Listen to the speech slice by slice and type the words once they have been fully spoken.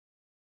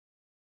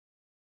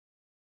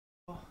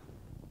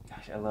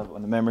Gosh, I love it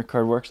when the memory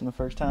card works on the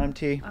first time,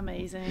 T.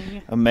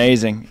 Amazing.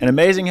 Amazing. And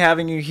amazing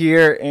having you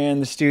here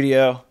in the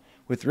studio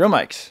with real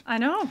mics. I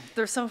know.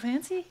 They're so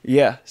fancy.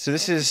 Yeah. So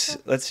this is,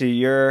 let's see,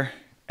 you've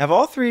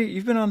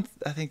been on,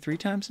 I think, 3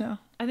 times now?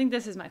 I think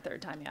this is my 3rd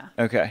time, yeah.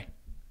 Okay.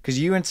 Because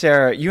you and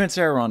Sarah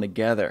were on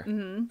together.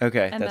 Mm-hmm.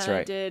 Okay, and that's then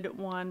right. I did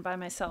one by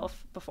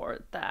myself before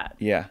that.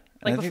 Yeah.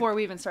 Like before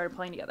we even started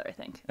playing together, I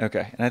think.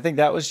 Okay. And I think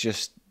that was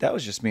just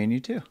me and you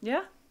too.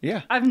 Yeah.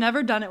 Yeah. I've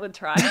never done it with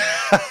Try.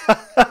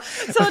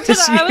 So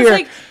today I was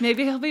like,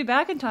 maybe he'll be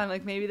back in time.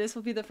 Like maybe this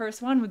will be the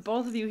first one with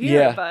both of you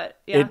here. Yeah. But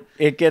yeah.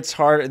 It gets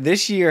harder.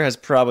 This year has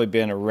probably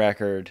been a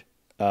record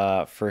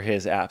for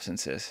his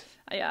absences.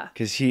 Yeah.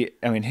 Because him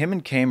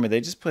and Kamer,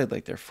 they just played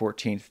like their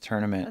 14th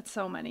tournament. That's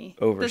so many.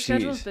 Overseas. The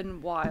schedule's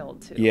been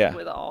wild too. Yeah.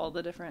 With all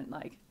the different,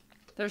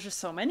 there's just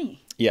so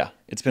many. Yeah.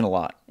 It's been a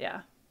lot.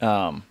 Yeah.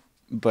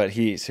 But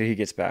he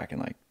gets back in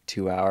like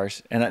 2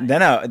 hours. And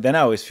then I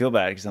always feel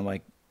bad because I'm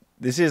like,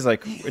 this is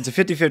like, it's a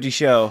 50-50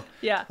 show.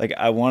 Yeah. Like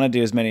I want to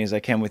do as many as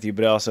I can with you,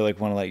 but I also like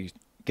want to let you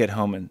get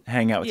home and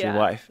hang out with your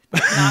wife.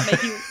 Not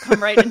make you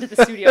come right into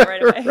the studio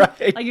right away.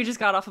 Right. Like you just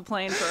got off a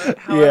plane for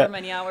however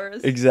many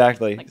hours.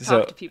 Exactly. Like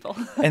talk to people.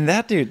 And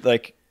that dude,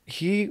 like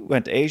he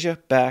went to Asia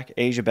back, and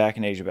Asia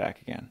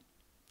back again.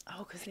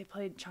 Oh, because they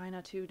played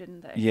China too,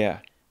 didn't they? Yeah.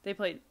 They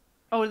played,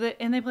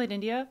 and they played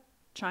India,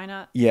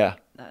 China. Yeah.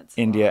 That's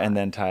India and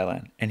then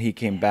Thailand. And he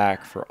came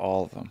back for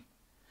all of them.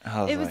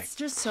 It was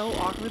just so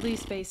awkwardly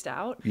spaced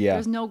out. Yeah.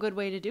 There's no good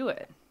way to do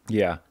it.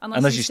 Yeah.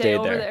 Unless you stay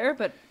over there.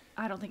 But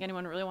I don't think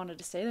anyone really wanted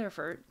to stay there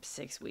for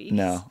 6 weeks.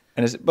 No.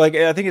 And it's like,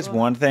 I think it's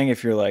one thing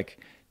if you're like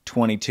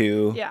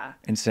 22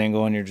 and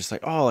single and you're just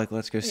like, oh, like,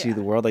 let's go see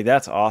the world. Like,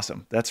 that's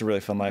awesome. That's a really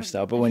fun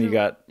lifestyle. But when you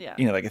got,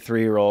 like a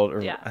 3-year-old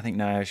or I think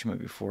Naya, she might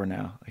be 4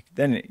 now. Like,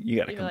 then you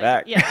got to come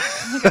back. Yeah.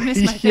 Like, I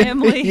miss my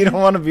family. You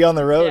don't want to be on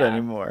the road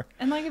anymore.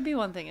 And like, it'd be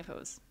one thing if it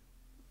was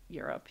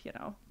Europe,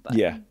 but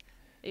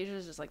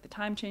Asia's just like the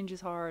time change is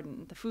hard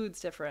and the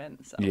food's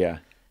different. So yeah,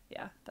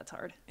 that's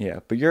hard. Yeah.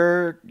 But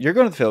you're going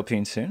to the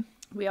Philippines soon.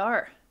 We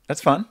are.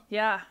 That's fun.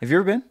 Yeah. Have you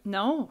ever been?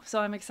 No. So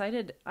I'm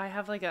excited. I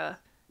have like a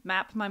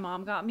map my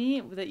mom got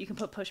me that you can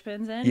put push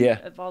pins in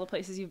of all the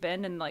places you've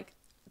been. And like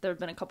there have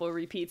been a couple of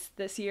repeats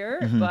this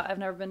year, but I've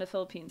never been to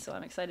Philippines. So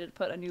I'm excited to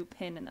put a new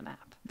pin in the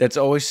map. That's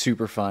always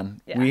super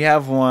fun. Yeah. We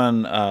have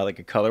one, like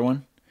a color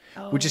one,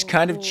 which is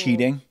kind of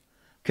cheating.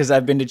 Because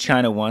I've been to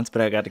China once,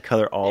 but I got to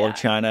color all of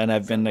China, and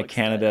I've been to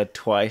Canada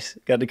twice.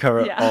 Got to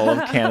cover all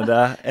of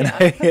Canada, and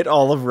I hit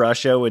all of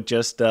Russia with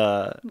just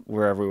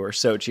wherever we were,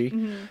 Sochi.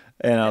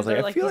 And I was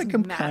like, I feel like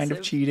I'm kind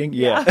of cheating.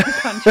 Yeah.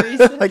 Countries.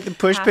 Like the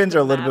push pins are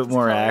a little bit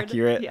more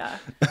accurate. Yeah.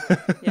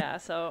 Yeah,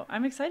 so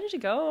I'm excited to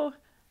go.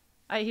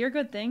 I hear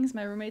good things.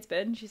 My roommate's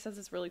been. She says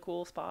it's a really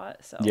cool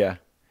spot. So yeah.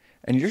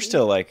 And you're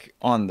still like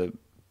on the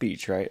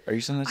beach, right? Are you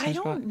still in the same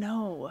spot? I don't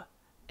know.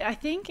 I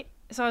think...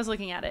 So I was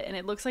looking at it, and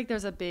it looks like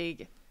there's a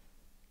big,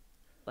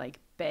 like,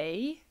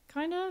 bay,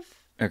 kind of.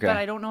 Okay. But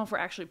I don't know if we're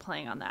actually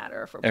playing on that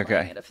or if we're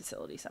playing at a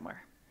facility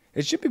somewhere.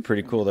 It should be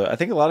pretty cool, though. I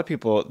think a lot of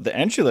people, the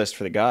entry list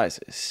for the guys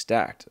is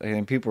stacked. I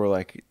think people were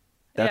like,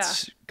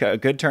 that's a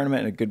good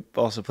tournament and a good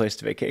also place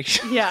to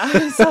vacation.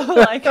 Yeah. So,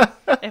 like,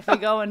 if we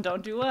go and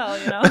don't do well,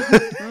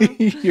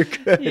 You're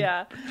good.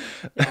 Yeah.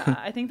 Yeah.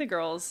 I think the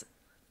girls...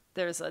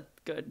 There's a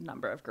good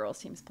number of girls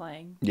teams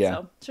playing. Yeah. So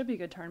it should be a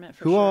good tournament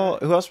for sure.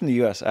 Who else from the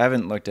U.S.? I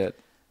haven't looked at.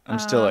 I'm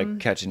still like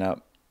catching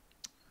up.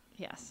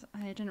 Yes.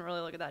 I didn't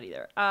really look at that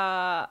either.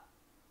 I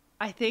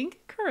think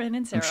Corinne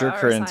and Sarah I'm sure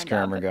Corinne and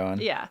Skirm are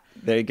going. Yeah.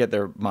 They get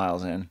their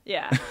miles in.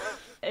 Yeah.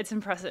 It's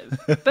impressive.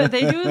 But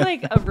they do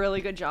like a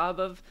really good job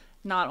of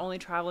not only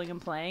traveling and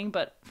playing,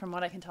 but from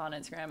what I can tell on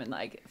Instagram and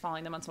like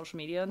following them on social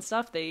media and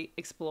stuff, they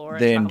explore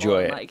and they travel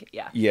enjoy and, it. like,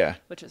 yeah.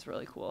 Which is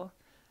really cool.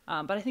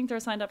 But I think they're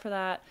signed up for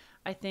that.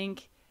 I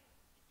think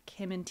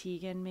Kim and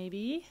Tegan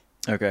maybe.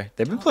 Okay.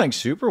 They've been playing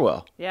super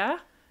well. Yeah.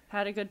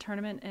 Had a good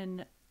tournament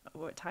in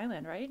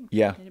Thailand, right?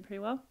 Yeah. They did pretty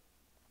well.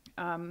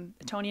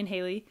 Tony and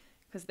Haley,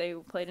 because they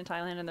played in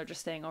Thailand and they're just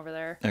staying over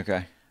there.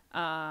 Okay.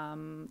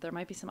 There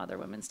might be some other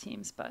women's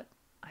teams, but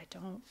I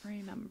don't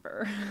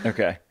remember.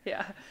 Okay.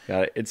 Yeah.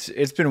 Got it.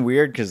 It's been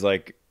weird because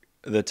like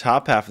the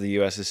top half of the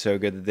U.S. is so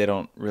good that they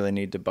don't really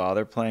need to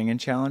bother playing in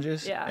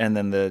challenges. Yeah. And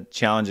then the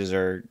challenges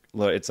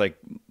it's like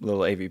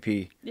little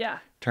AVP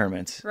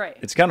tournaments. Right.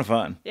 It's kind of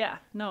fun. Yeah.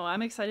 No,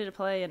 I'm excited to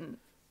play, and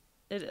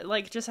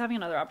just having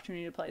another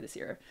opportunity to play this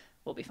year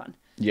will be fun.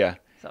 Yeah.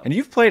 So. And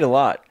you've played a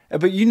lot,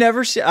 but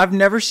I've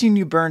never seen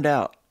you burned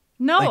out.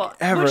 No, like,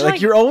 ever.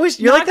 Like you're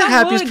like the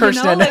happiest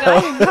person I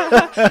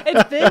know.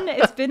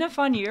 It's been a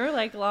fun year,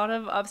 like a lot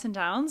of ups and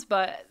downs,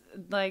 but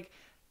like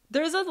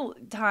there's a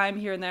time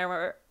here and there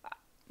where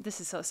this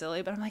is so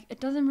silly, but I'm like, it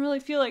doesn't really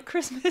feel like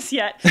Christmas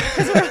yet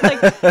because we're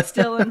like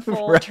still in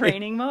full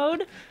training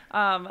mode.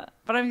 But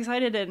I'm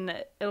excited, and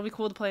it'll be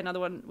cool to play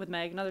another one with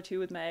Meg, another 2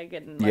 with Meg,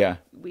 and like,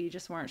 we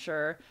just weren't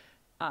sure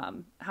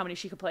how many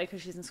she could play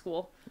because she's in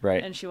school,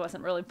 right? And she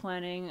wasn't really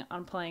planning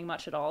on playing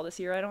much at all this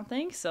year, I don't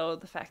think. So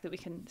the fact that we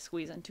can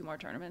squeeze in 2 more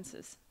tournaments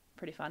is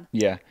pretty fun.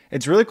 Yeah,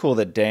 it's really cool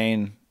that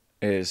Dane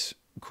is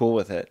cool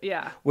with it.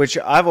 Yeah, which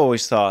I've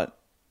always thought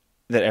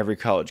that every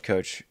college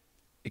coach,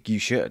 like, you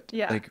should.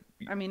 Yeah. Like,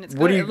 I mean, it's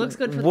good. It looks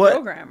good for the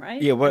program,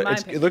 right? Yeah,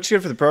 it looks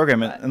good for the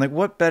program. And like,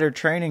 what better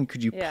training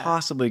could you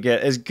possibly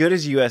get? As good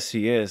as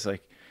USC is,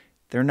 like,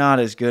 they're not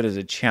as good as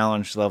a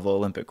challenge level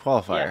Olympic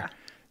qualifier. Yeah.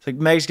 It's like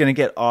Meg's going to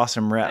get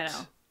awesome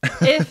reps.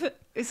 I know.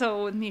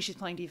 So with me, she's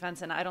playing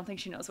defense, and I don't think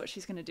she knows what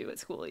she's going to do at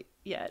school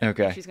yet.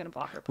 Okay. She's going to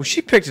block her. Well,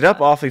 she picked it up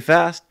awfully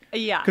fast.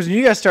 Yeah. Because when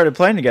you guys started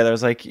playing together, I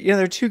was like,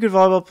 they're two good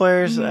volleyball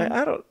players. Mm-hmm.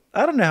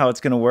 I don't know how it's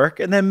going to work.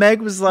 And then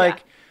Meg was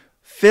like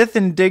 5th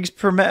in digs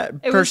per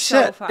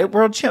set at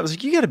World Champ. I was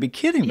like, you got to be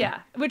kidding me. Yeah,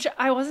 which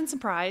I wasn't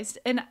surprised.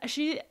 And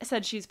she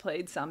said she's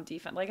played some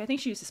defense. Like, I think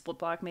she used to split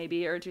block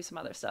maybe or do some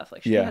other stuff.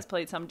 Like, she has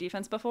played some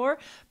defense before.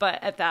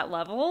 But at that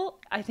level,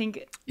 I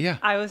think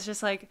I was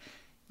just like,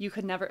 you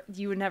would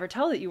never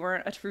tell that you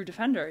weren't a true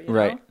defender, you know?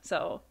 Right.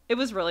 So it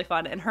was really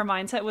fun. And her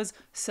mindset was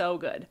so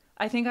good.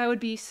 I think I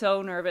would be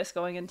so nervous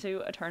going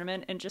into a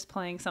tournament and just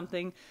playing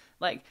something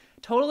like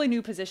totally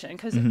new position.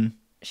 Because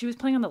she was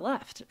playing on the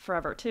left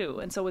forever too.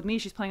 And so with me,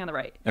 she's playing on the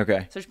right.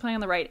 Okay. So she's playing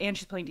on the right and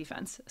she's playing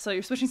defense. So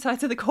you're switching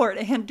sides of the court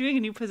and doing a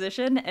new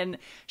position. And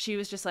she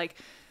was just like,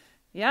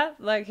 yeah,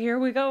 like, here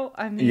we go.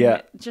 I mean,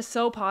 just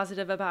so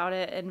positive about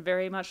it. And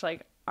very much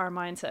like our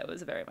mindset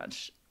was very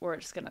much, we're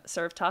just going to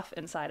serve tough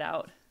inside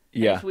out.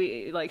 Yeah. And if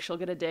we, like, she'll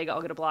get a dig,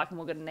 I'll get a block, and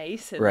we'll get an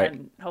ace. And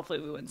then hopefully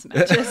we win some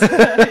matches,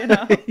 you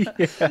know?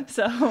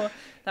 So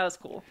that was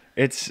cool.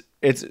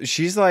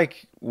 She's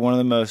like one of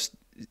the most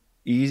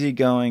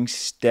easygoing,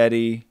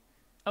 steady.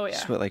 Oh yeah.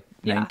 She's what, like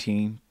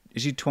 19?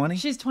 Is she 20?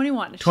 She's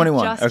 21. 21.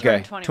 She just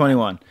okay. turned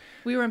 21.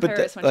 We were in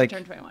Paris when she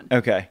turned 21.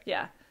 Okay.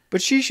 Yeah.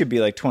 But she should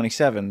be like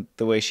 27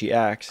 the way she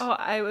acts. Oh,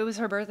 it was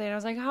her birthday, and I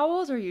was like, "How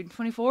old are you?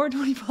 24,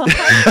 25?"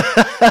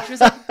 She was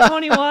like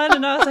 21,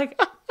 and I was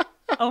like,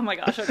 "Oh my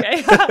gosh,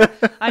 okay."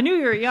 I knew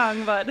you were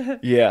young,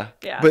 but yeah.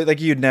 But like,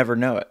 you'd never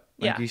know it.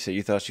 Like you said,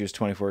 you thought she was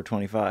 24 or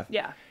 25.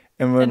 Yeah.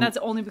 And that's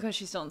only because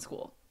she's still in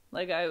school.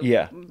 Like, I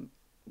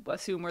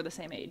assume we're the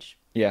same age.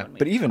 Yeah,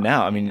 but even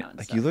now, I mean,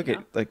 like, you look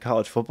at like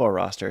college football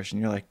rosters, and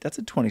you're like, that's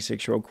a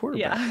 26-year-old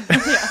quarterback.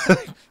 Yeah.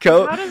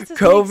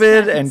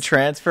 COVID and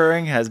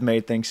transferring has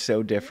made things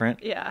so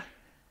different. Yeah.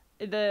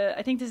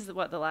 I think this is the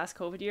last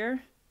COVID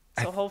year.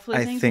 So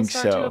hopefully things will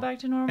start to go back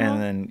to normal.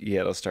 And then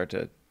it'll start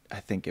to, I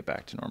think, get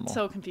back to normal.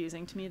 So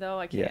confusing to me though.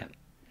 I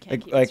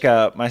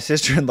can't. My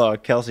sister-in-law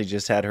Kelsey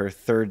just had her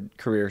 3rd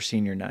career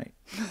senior night.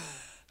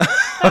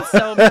 That's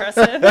so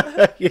impressive.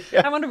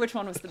 I wonder which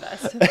one was the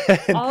best.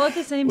 All at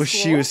the same school?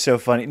 She was so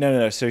funny.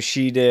 No. So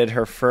she did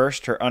her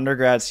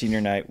undergrad senior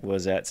night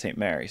was at St.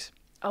 Mary's.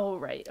 Oh,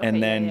 right. Okay,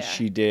 and then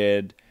she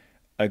did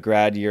a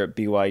grad year at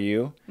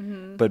BYU.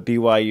 Mm-hmm. But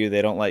BYU,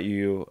 they don't let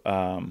you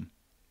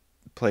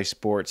play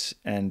sports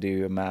and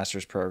do a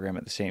master's program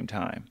at the same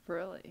time.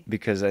 Really?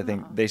 Because I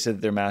think they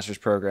said their master's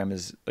program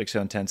is like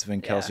so intensive,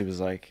 and Kelsey was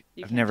like,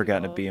 I've never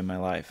gotten a B in my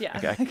life. Yeah.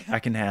 Like, I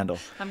can handle.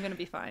 I'm going to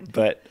be fine.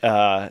 But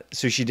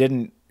so she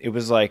didn't, it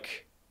was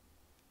like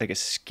a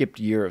skipped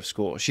year of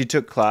school. She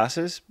took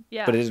classes,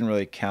 but it doesn't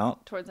really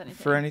count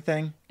for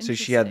anything. So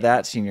she had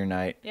that senior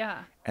night.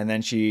 Yeah. And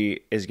then she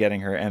is getting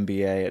her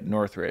MBA at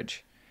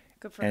Northridge.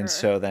 Good for her. And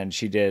so then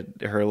she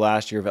did her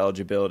last year of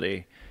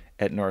eligibility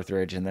at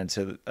Northridge, and then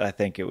so I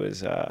think it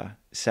was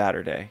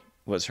Saturday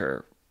was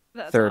her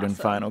third and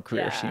final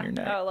career senior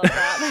night. I love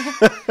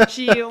that.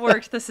 She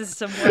worked the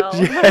system well.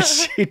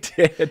 Yes, she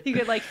did. You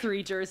get like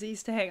 3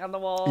 jerseys to hang on the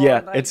wall. Yeah,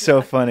 and, like, it's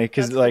so funny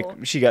because like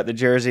cool. She got the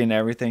jersey and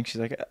everything.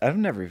 She's like, I've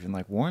never even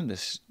like worn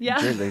this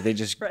jersey. They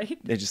just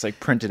they just like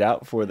printed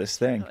out for this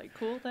thing. Like,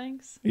 cool,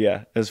 thanks.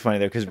 Yeah, it was funny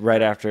though because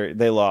right after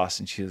they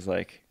lost, and she was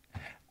like,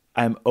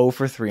 I'm 0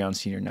 for 3 on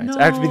senior nights.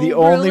 I have to be the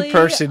only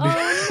person.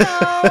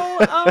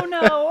 Oh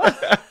no.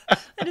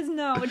 That is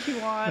not what you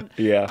want.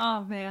 Yeah.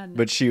 Oh man.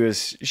 But she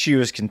was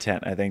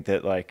content. I think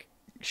that like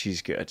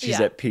she's good. She's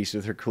at peace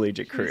with her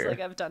collegiate career. Like,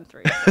 I've done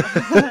 3.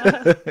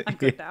 So I'm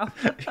good now.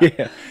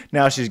 Yeah.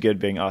 Now she's good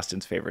being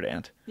Austin's favorite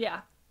aunt.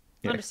 Yeah.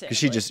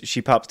 Because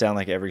she pops down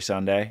like every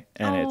Sunday,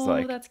 and it's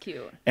like, that's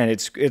cute. And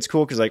it's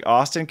cool because like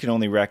Austin can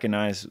only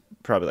recognize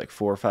probably like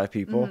 4 or 5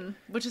 people,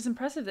 which is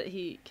impressive that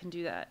he can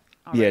do that.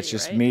 Already, it's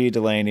just me,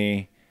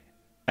 Delaney.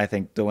 I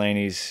think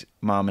Delaney's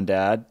mom and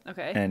dad,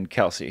 and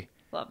Kelsey.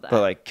 Love that.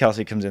 But like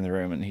Kelsey comes in the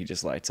room and he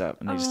just lights up,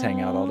 and they just hang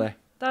out all day.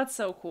 That's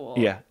so cool.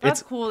 Yeah,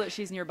 that's cool that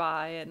she's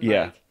nearby, and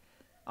like,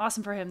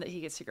 awesome for him that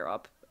he gets to grow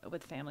up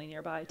with family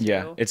nearby too.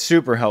 Yeah, it's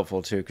super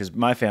helpful too because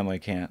my family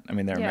can't. I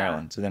mean, they're in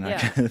Maryland, so they're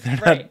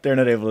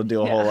not able to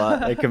do a whole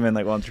lot. They come in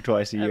like once or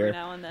twice a year. Every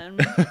now and then.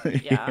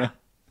 Yeah.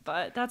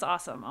 But that's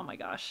awesome. Oh my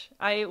gosh.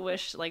 I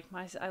wish like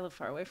I live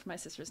far away from my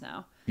sisters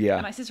now. Yeah.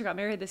 And my sister got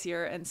married this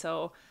year, and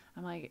so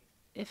I'm like,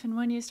 if and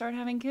when you start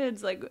having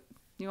kids, like,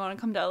 you want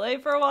to come to LA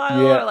for a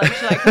while, or like,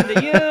 should I come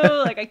to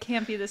you? Like, I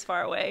can't be this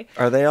far away.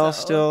 Are they all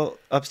still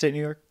upstate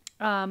New York?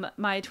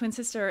 My twin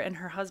sister and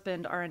her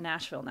husband are in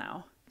Nashville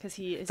now because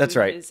he is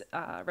doing his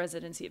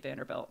residency at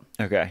Vanderbilt.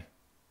 Okay.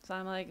 So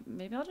I'm like,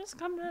 maybe I'll just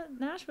come to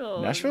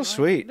Nashville. Nashville's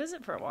sweet.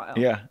 Visit for a while.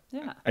 Yeah.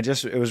 Yeah.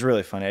 It was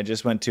really funny. I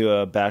just went to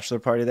a bachelor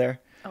party there.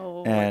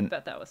 Oh, and I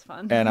bet that was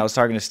fun. And I was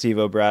talking to Steve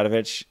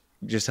Obradovich,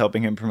 just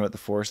helping him promote the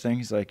Force thing.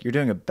 He's like, "You're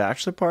doing a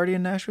bachelor party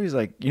in Nashville?" He's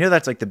like,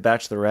 that's like the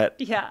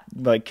Bachelorette,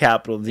 like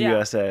capital of the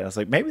USA. I was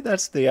like, maybe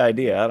that's the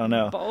idea. I don't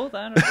know. Both.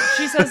 I don't know.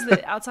 She says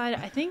that outside,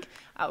 I think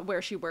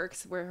where she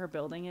works, where her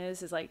building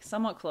is like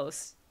somewhat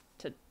close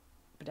to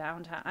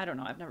downtown. I don't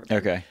know. I've never been.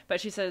 Okay. But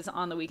she says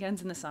on the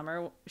weekends in the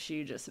summer,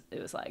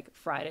 it was like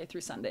Friday through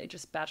Sunday,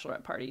 just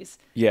bachelorette parties.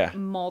 Yeah.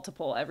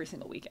 Multiple every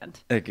single weekend.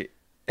 Like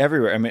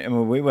everywhere. I mean,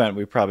 when we went,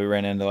 we probably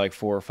ran into like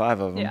 4 or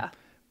 5 of them. Yeah.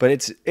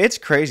 But it's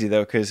crazy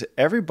though, because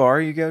every bar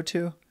you go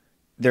to,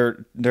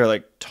 they're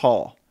like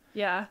tall.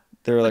 Yeah.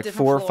 They're like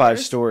 4 or 5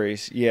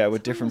 stories. Yeah,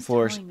 with different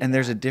floors. And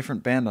there's a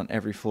different band on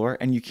every floor.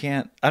 And you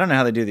can't, I don't know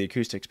how they do the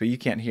acoustics, but you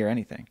can't hear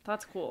anything.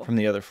 That's cool. From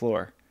the other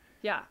floor.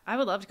 Yeah, I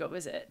would love to go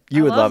visit.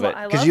 You would love it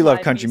because you love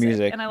country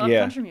music. And I love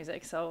country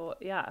music, so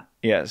yeah.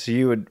 Yeah, so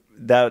you would,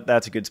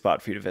 that's a good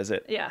spot for you to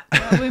visit. Yeah,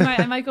 well,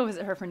 I might go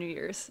visit her for New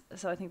Year's,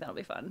 so I think that'll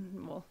be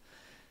fun. We'll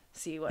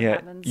see what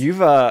happens. You've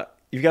got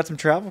some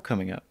travel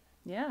coming up.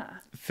 Yeah.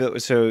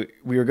 So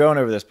we were going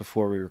over this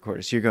before we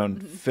recorded. So you're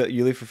going,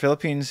 you leave for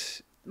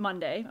Philippines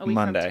Monday, a week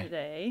from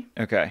today.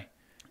 Okay.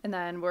 And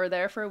then we're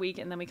there for a week,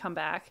 and then we come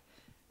back.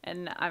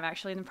 And I'm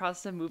actually in the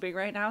process of moving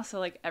right now. So,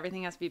 like,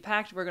 everything has to be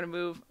packed. We're going to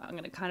move. I'm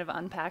going to kind of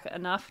unpack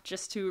enough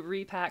just to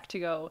repack to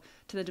go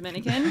to the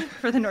Dominican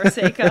for the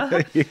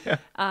Norseca. Yeah.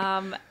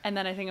 And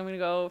then I think I'm going to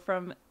go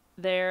from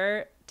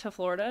there to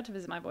Florida to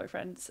visit my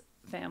boyfriend's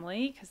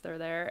family because they're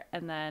there.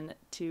 And then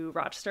to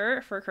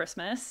Rochester for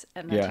Christmas.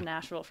 And then to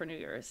Nashville for New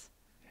Year's.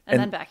 And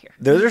then back here.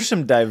 Those are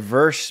some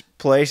diverse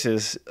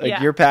places.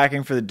 Like you're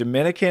packing for the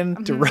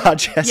Dominican to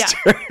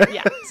Rochester.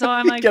 Yeah. So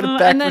I'm like,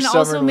 and then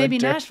also maybe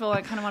Nashville.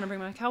 I kind of want to bring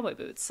my cowboy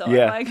boots. So I'm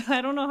like,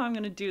 I don't know how I'm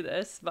going to do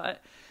this,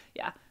 but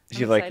yeah.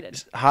 You like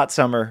hot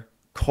summer,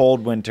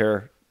 cold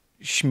winter,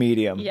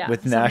 medium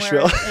with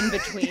Nashville in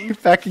between. You're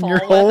packing your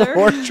whole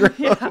wardrobe.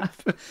 Yeah.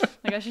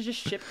 Like I should just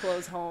ship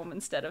clothes home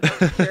instead of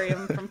carry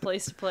them from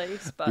place to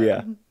place. But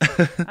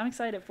I'm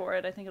excited for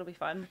it. I think it'll be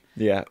fun.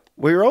 Yeah.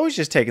 We were always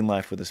just taking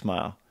life with a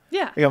smile.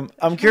 Yeah. Like,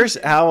 I'm curious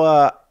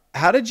how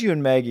did you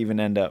and Meg even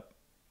end up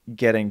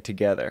getting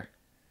together?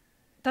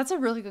 That's a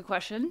really good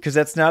question. Because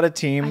that's not a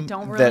team I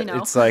don't really know.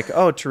 It's like,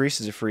 oh,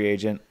 Terese is a free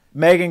agent.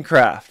 Meg and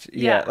Kraft.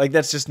 Yeah. Like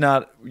that's just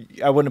not,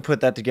 I wouldn't have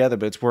put that together,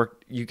 but it's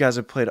worked. You guys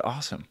have played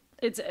awesome.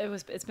 It's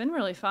been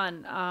really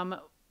fun.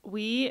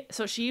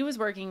 So she was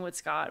working with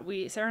Scott.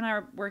 Sarah and I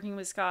were working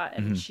with Scott,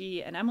 and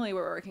she and Emily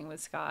were working with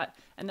Scott.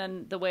 And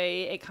then the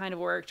way it kind of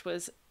worked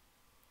was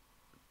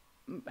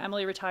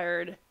Emily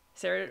retired,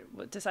 Sarah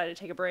decided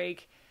to take a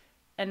break,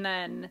 and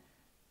then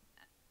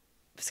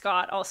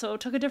Scott also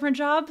took a different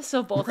job.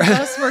 So both of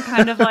us were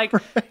kind of like,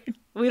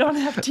 we don't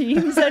have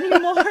teams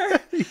anymore.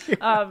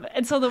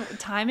 And so the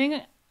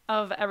timing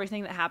of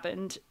everything that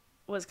happened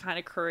was kind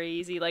of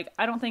crazy. Like,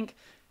 I don't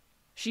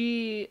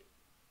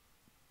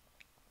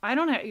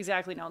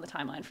exactly know the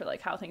timeline for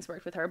like how things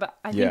worked with her, but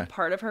I think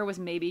part of her was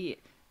maybe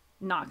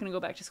not going to go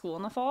back to school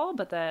in the fall.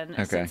 But then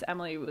since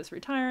Emily was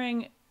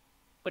retiring,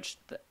 which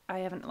I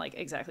haven't like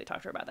exactly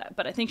talked to her about that,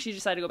 but I think she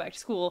decided to go back to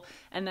school.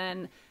 And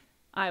then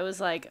I was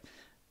like,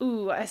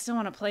 ooh, I still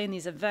want to play in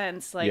these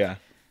events. Like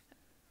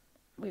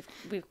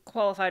we've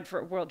qualified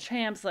for world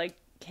champs, like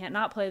can't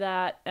not play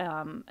that.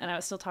 And I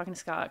was still talking to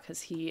Scott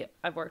because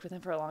I've worked with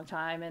him for a long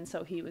time. And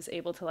so he was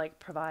able to like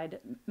provide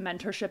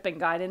mentorship and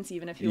guidance,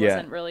 even if he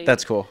wasn't really,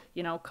 that's cool,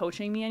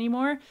 coaching me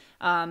anymore.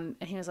 And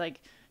he was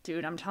like,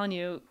 dude, I'm telling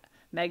you,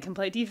 Meg can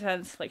play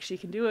defense. Like she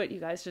can do it. You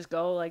guys just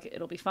go, like,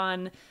 it'll be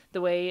fun.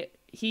 The way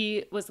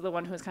he was the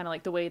one who was kind of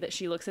like, the way that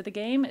she looks at the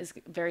game is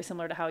very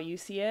similar to how you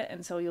see it.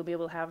 And so you'll be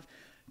able to have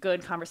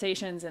good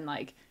conversations and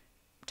like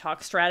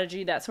talk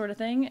strategy, that sort of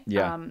thing.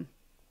 Yeah.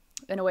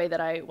 In a way that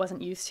I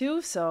wasn't used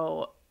to.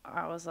 So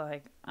I was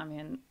like, I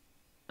mean,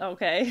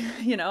 okay.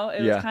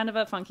 It was kind of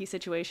a funky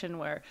situation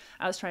where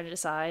I was trying to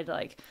decide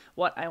like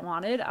what I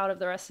wanted out of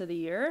the rest of the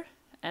year.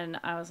 And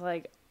I was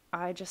like,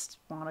 I just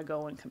want to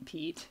go and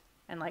compete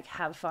and like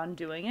have fun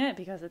doing it,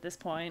 because at this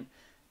point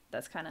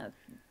that's kind of,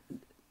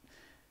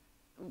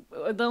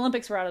 the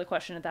Olympics were out of the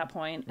question at that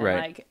point, and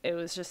like it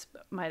was just,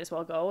 might as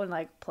well go and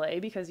like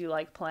play because you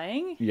like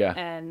playing.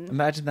 And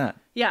imagine that.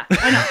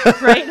 I know,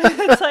 right?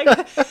 It's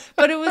like,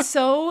 but it was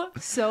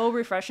so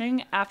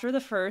refreshing. After the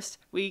first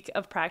week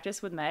of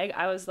practice with Meg,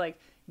 I was like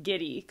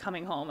giddy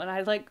coming home, and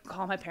I'd like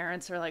call my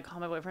parents or like call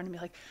my boyfriend and be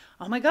like,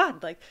 oh my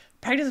god, like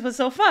practice was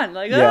so fun,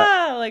 like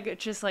like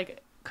just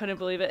like couldn't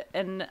believe it.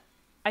 And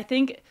I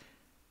think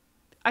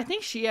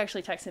she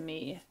actually texted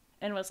me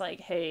and was like,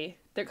 hey,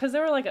 because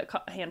there were like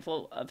a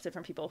handful of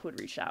different people who had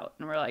reached out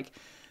and were like,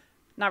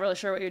 not really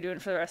sure what you're doing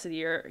for the rest of the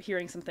year,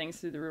 hearing some things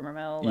through the rumor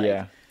mill.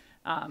 Like,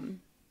 and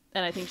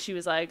I think she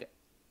was like,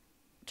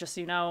 just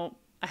so you know,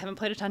 I haven't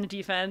played a ton of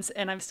defense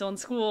and I'm still in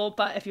school,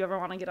 but if you ever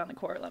want to get on the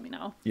court, let me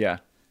know. Yeah.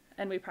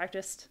 And we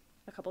practiced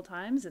a couple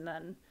times, and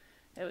then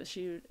it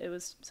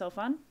was so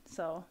fun.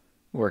 So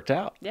worked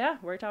out. Yeah,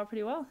 worked out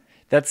pretty well.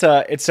 That's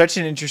it's such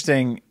an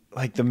interesting,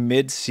 like the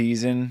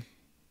mid-season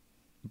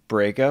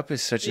breakup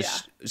is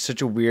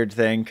such a weird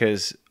thing,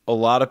 because a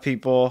lot of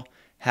people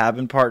have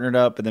been partnered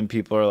up, but then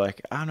people are like,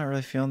 I'm not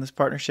really feeling this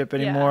partnership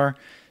anymore.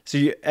 So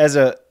you, as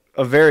a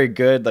very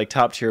good like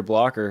top tier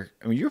blocker,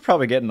 I mean, you're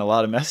probably getting a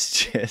lot of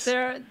messages.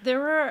 There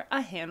were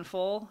a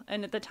handful,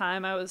 and at the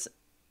time I was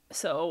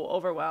so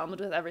overwhelmed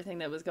with everything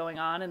that was going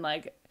on, and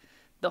like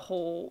the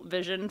whole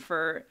vision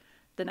for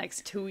the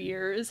next 2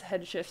 years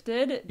had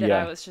shifted, that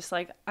I was just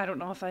like, I don't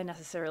know if I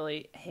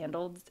necessarily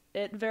handled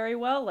it very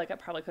well. Like I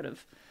probably could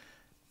have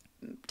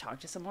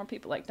talked to some more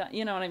people, like that,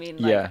 you know what I mean?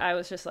 Like I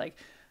was just like,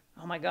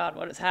 oh my God,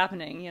 what is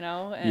happening, you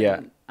know?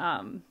 And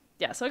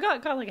so I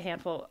got like a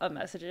handful of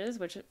messages,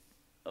 which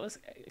was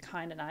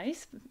kind of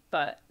nice,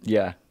 but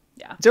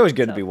it's always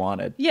good to be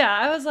wanted.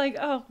 I was like,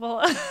 oh well,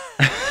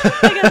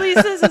 like at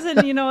least this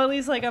isn't, you know, at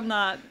least like I'm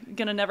not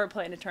gonna never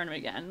play in a tournament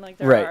again. Like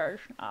there are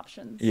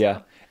options.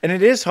 So. And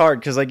it is hard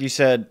because, like you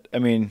said, I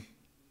mean,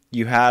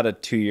 you had a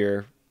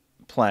 2-year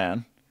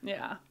plan,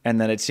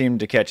 and then it seemed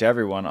to catch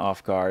everyone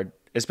off guard,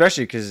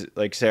 especially because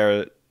like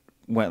Sarah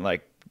went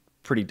like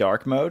pretty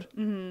dark mode,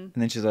 and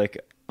then she's like,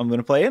 I'm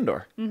gonna play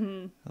indoor.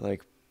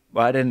 Like,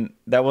 well,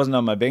 that wasn't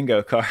on my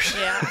bingo card.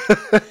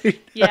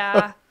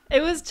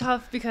 It was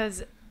tough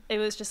because it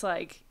was just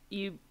like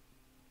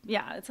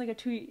it's like a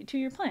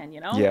two-year plan,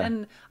 you know?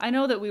 And I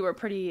know that we were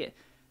pretty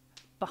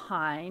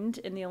behind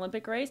in the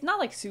Olympic race. Not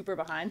like super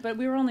behind, but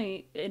we were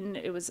only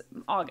it was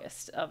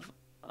August of,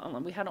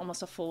 we had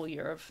almost a full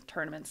year of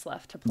tournaments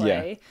left to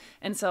play.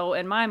 And so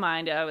in my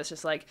mind, I was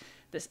just like,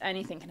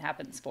 anything can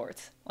happen in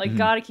sports. Like,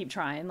 gotta keep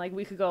trying. Like,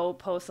 we could go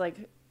post,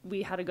 like,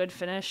 we had a good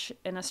finish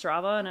in a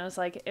Strava, and I was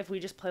like, if we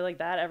just play like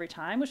that every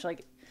time, which,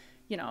 like,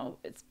 you know,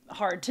 it's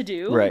hard to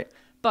do. Right.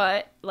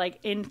 But, like,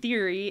 in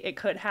theory, it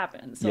could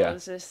happen. So it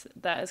was just,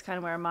 that is kind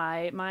of where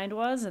my mind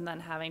was. And then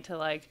having to,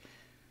 like,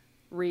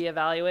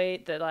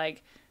 reevaluate that,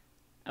 like,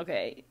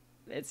 okay,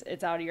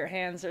 it's out of your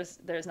hands.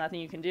 There's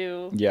nothing you can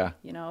do.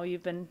 You know,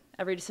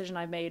 every decision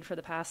I've made for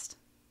the past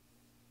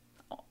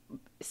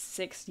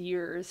 6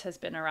 years has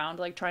been around,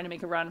 like, trying to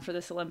make a run for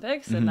this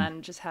Olympics. And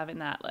then just having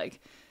that, like,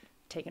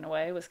 taken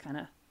away was kind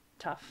of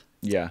tough.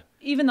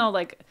 Even though,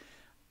 like,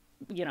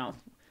 you know,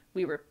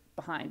 we were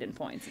behind in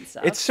points and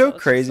stuff. It's so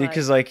crazy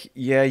because, like,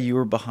 you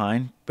were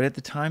behind, but at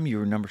the time you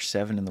were number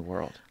 7 in the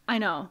world. I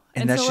know.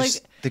 And that's so,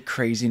 just like, the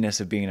craziness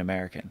of being an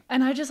American.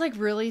 And I just, like,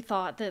 really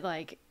thought that,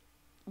 like,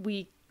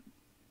 we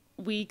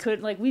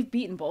could, like, we've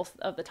beaten both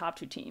of the top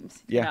 2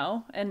 teams, you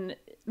know? And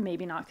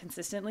maybe not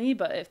consistently,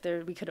 but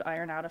if we could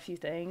iron out a few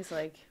things,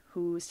 like,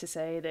 who's to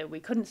say that we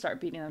couldn't start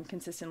beating them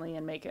consistently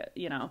and make it,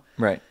 you know?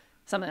 Right.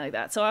 Something like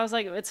that. So I was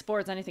like, it's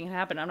sports, anything can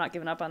happen. I'm not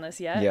giving up on this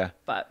yet.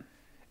 But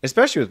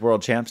especially with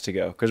World Champs to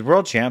go, because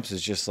World Champs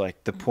is just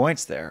like, the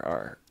points there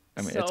are,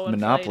 I mean, so it's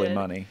monopoly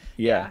money.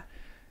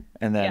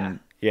 And then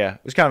it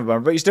was kind of a bummer,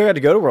 but you still had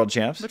to go to World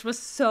Champs, which was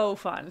so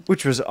fun,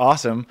 which was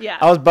awesome.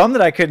 I was bummed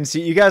that I couldn't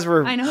see you guys.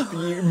 Were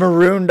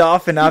marooned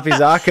off in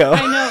Apizako.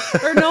 I know.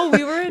 Or no,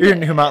 we were you're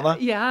in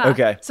Humatla.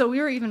 Okay, so we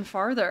were even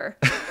farther,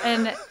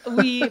 and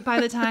by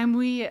the time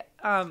we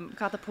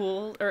got the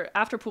pool, or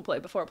after pool play,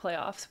 before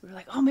playoffs, we were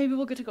like, oh, maybe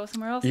we'll get to go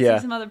somewhere else and see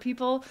some other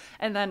people.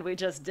 And then we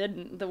just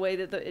didn't. The way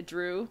that it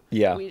drew,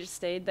 we just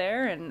stayed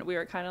there, and we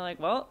were kind of like,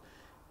 well,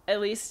 at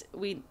least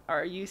we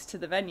are used to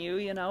the venue,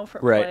 you know,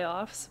 for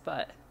playoffs.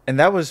 But and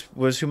that was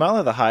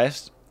Humatla the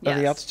highest of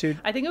the altitude?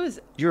 I think it was.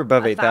 You were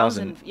above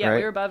 8,000. Yeah, right?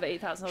 We were above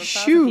 8,000. So it was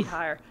 1,000 feet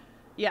higher.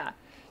 Yeah,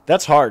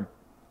 that's hard.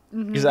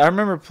 Because I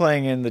remember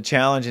playing in the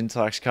challenge in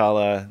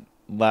Tlaxcala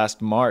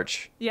last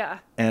March.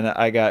 And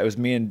it was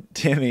me and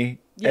Timmy.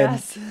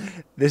 And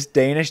this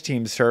Danish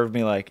team served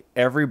me like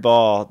every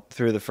ball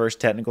through the first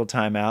technical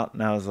timeout.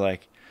 And I was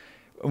like,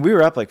 we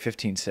were up like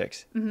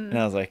 15-6. And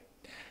I was like,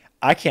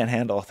 I can't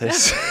handle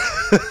this.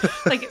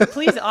 Like,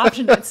 please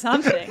option at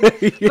something.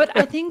 But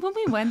I think when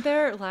we went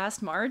there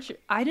last March,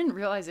 I didn't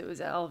realize it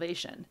was at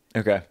elevation.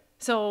 Okay.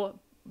 So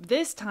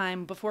this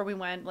time before we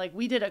went, like,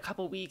 we did a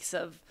couple weeks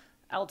of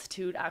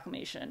altitude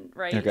acclimation,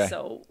 right? Okay.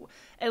 So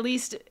at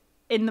least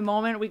in the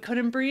moment we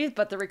couldn't breathe,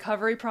 but the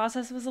recovery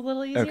process was a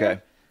little easier.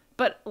 Okay.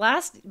 But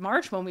last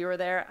March when we were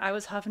there, I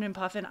was huffing and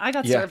puffing. I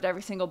got served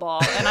every single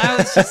ball. And I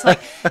was just like,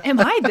 am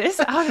I this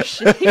out of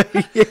shape?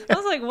 I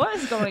was like, what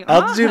is going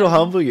on? Altitude will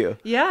humble you.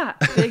 Yeah,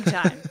 big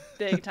time.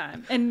 Big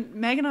time. And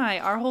Meg and I,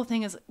 our whole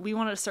thing is we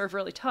wanted to serve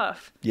really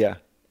tough. Yeah.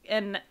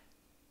 And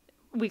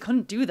we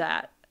couldn't do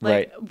that.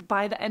 Like,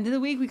 by the end of the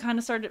week, we kind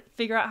of started to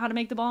figure out how to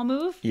make the ball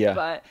move. Yeah.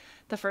 But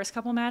the first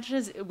couple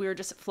matches, we were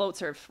just float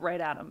serve right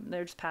at them. They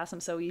were just pass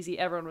them so easy.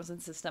 Everyone was in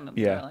system. And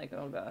we were like,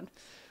 oh, God.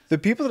 The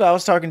people that I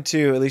was talking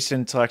to, at least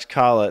in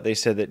Tlaxcala, they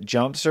said that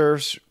jump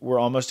serves were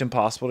almost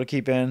impossible to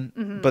keep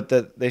in, but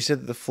that they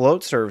said that the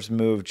float serves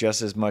moved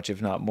just as much,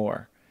 if not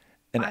more.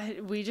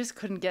 And we just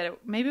couldn't get it.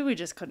 Maybe we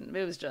just couldn't.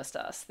 It was just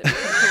us. We couldn't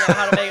figure out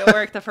how to make it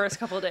work the first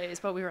couple of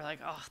days, but we were like,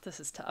 oh, this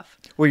is tough.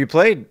 Well, you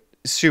played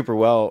super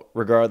well,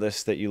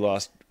 regardless that you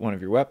lost one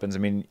of your weapons. I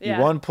mean, you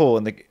won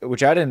pool,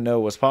 which I didn't know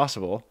was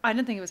possible. I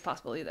didn't think it was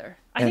possible either.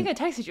 I think I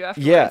texted you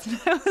afterwards. And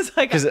I was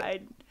like,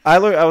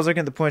 I was looking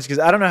at the points because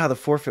I don't know how the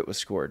forfeit was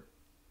scored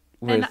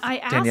with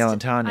Danielle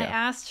and Tanya. I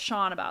asked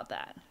Sean about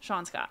that,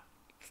 Sean Scott,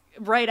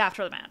 right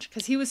after the match,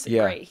 because he was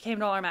great. He came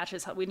to all our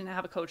matches. We didn't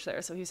have a coach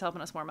there, so he was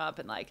helping us warm up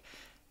and like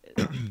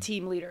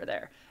team leader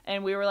there.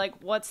 And we were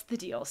like, what's the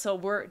deal?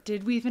 So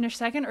did we finish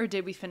second or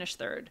did we finish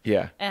third?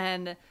 Yeah.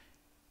 And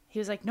he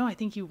was like, no, I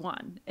think you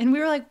won. And we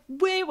were like,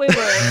 wait.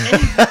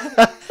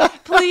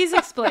 Please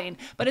explain.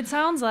 But it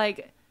sounds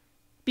like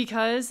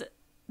because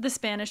the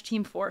Spanish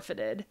team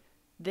forfeited,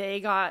 they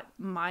got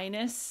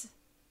minus.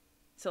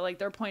 So like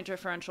their point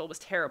differential was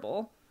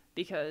terrible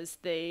because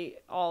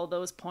all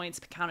those points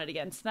counted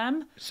against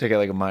them. So they got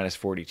like a minus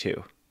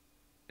 42.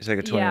 It's like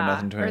a 20 or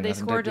nothing, 20 or they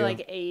nothing scored deal.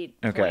 like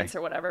 8 points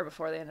or whatever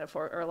before they ended up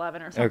or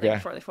 11 or something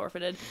before they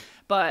forfeited.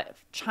 But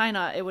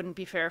China, it wouldn't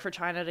be fair for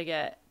China to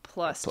get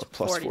plus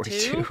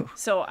 42.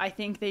 So I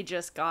think they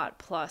just got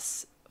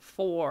plus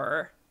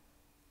 4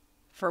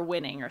 for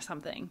winning or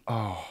something.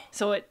 Oh.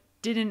 So it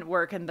didn't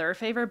work in their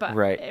favor, but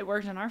it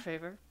worked in our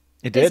favor.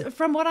 It did?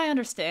 From what I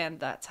understand,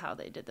 that's how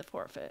they did the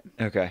forfeit.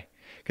 Okay.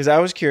 Because I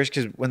was curious,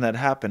 because when that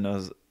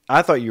happened,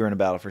 I thought you were in a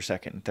battle for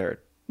second and third.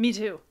 Me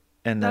too.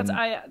 And that's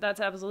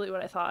absolutely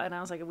what I thought. And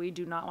I was like, we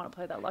do not want to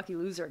play that lucky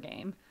loser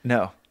game.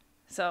 No.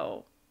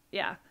 So,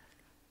 yeah.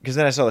 Because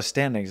then I saw the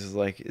standings. I was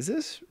like, is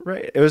this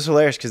right? It was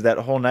hilarious because that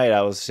whole night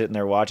I was sitting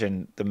there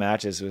watching the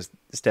matches with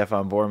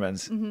Stefan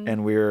Bormans. Mm-hmm.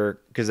 And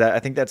because I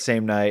think that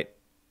same night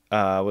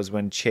was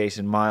when Chase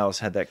and Miles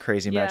had that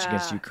crazy match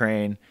against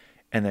Ukraine.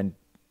 And then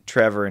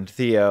Trevor and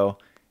Theo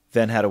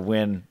then had a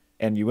win.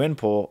 And you win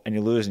pool and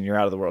you lose and you're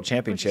out of the World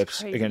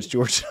Championships against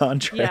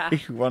Georgetown,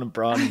 who won a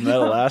bronze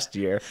medal last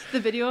year. The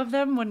video of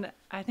them when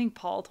I think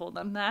Paul told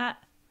them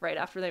that right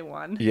after they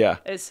won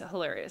is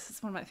hilarious.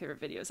 It's one of my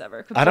favorite videos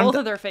ever. Both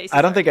of their faces.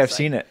 I don't think I've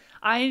seen it.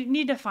 I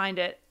need to find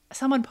it.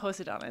 Someone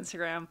posted on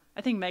Instagram.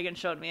 I think Megan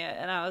showed me it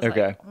and I was like,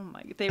 oh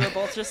my God. They were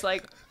both just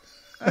like,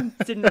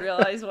 didn't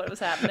realize what was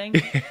happening.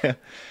 Yeah.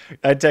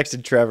 I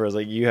texted Trevor. I was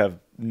like, you have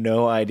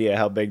no idea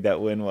how big that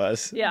win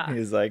was. Yeah.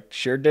 He's like,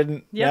 sure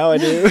didn't. Yep. Now I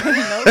do.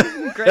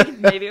 No, great.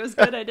 Maybe it was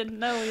good. I didn't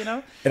know,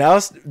 And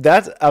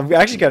I'm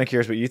actually kind of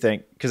curious what you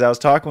think, because I was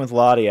talking with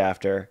Lottie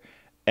after,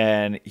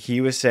 and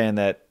he was saying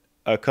that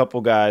a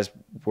couple guys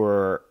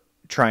were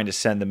trying to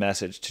send the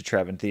message to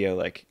Trev and Theo,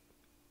 like,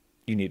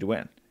 you need to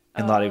win.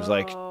 And Lottie was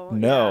like,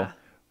 no,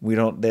 we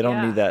don't. They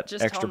don't need that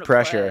just extra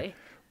pressure. Play.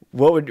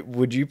 What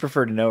would you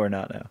prefer to know or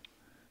not know?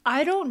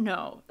 I don't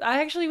know.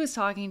 I actually was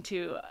talking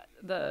to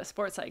the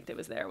sports psych that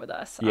was there with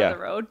us on the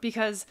road,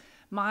 because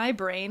my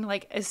brain,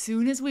 like as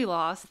soon as we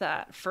lost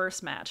that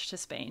first match to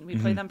Spain, we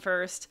played them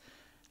first,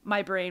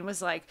 my brain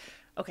was like,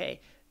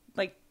 okay,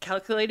 like trying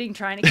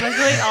to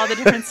calculate all the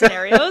different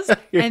scenarios.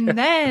 And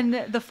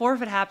then the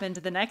forfeit happened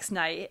the next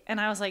night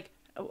and I was like,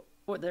 oh,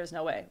 there's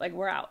no way, like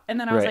we're out. And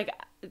then I was like,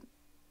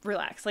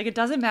 relax, like it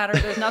doesn't matter,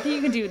 there's nothing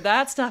you can do,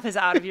 that stuff is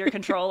out of your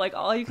control, like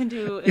all you can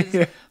do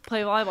is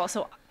play volleyball.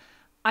 So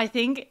I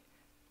think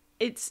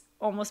it's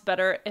almost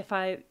better if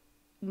I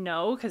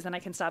know, because then I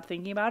can stop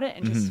thinking about it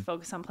and just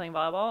focus on playing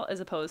volleyball, as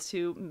opposed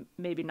to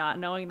maybe not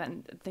knowing,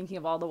 then thinking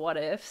of all the what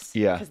ifs,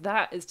 because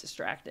that is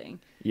distracting.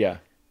 So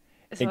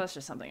that's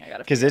just something I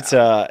gotta figure out.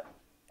 Because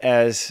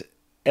it's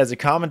as a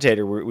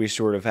commentator, we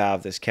sort of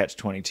have this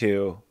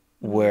catch-22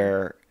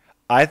 where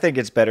I think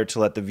it's better to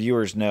let the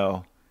viewers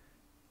know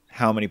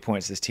how many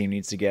points this team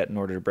needs to get in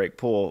order to break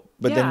pool.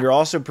 But then you're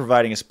also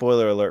providing a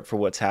spoiler alert for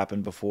what's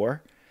happened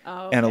before.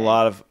 Oh, okay. And a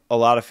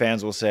lot of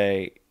fans will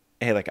say,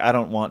 hey, like, I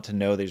don't want to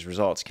know these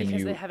results.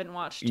 Because they haven't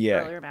watched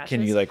earlier matches.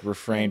 Can you like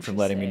refrain from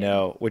letting me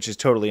know? Which is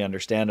totally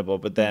understandable.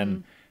 But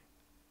then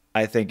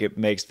I think it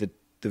makes the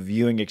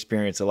viewing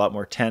experience a lot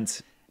more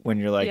tense when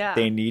you're like,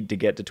 they need to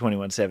get to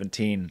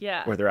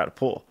 21-17 or they're out of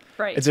pool.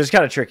 Right. It's just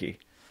kind of tricky.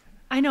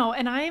 I know,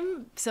 and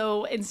I'm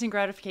so instant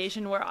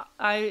gratification where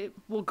I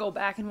will go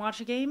back and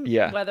watch a game,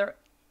 whether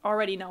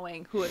already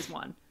knowing who has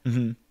won.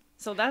 Mm-hmm.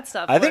 So that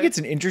stuff. I think it's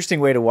an interesting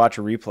way to watch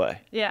a replay.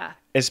 Yeah.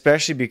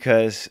 Especially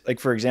because, like,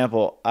 for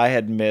example, I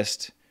had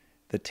missed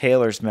the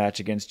Taylor's match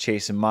against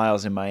Chase and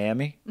Miles in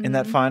Miami in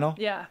that final.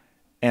 Yeah.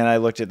 And I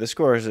looked at the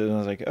scores and I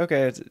was like,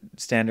 okay, it's a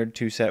standard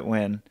 2-set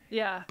win.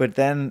 Yeah. But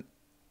then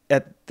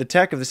at the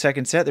tech of the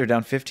second set, they're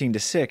down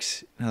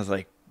 15-6. And I was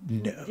like,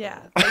 no. Yeah.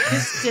 Like,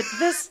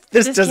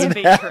 this doesn't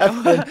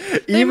happen.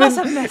 They must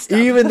have messed up.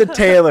 Even the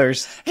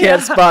Taylors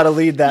can't spot a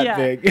lead that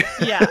big.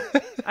 Yeah.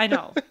 I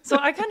know. So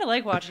I kind of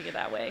like watching it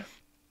that way.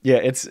 Yeah,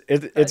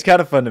 it's kind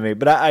of fun to me.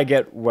 But I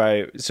get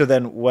why. So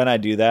then when I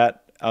do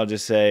that, I'll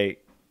just say,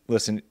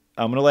 listen,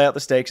 I'm going to lay out the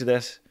stakes of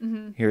this.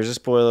 Mm-hmm. Here's a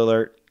spoiler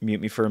alert. Mute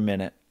me for a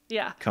minute.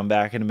 Yeah. Come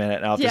back in a minute.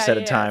 And I'll have to set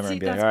a timer and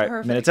be like, all right,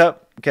 perfect. Minute's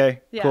up.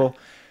 Okay, cool.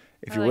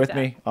 If you're with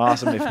me,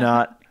 awesome. If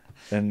not,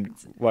 then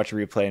watch a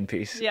replay in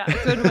peace. Yeah,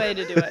 good way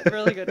to do it.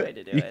 Really good way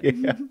to do it.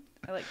 Yeah.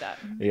 I like that.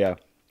 Yeah.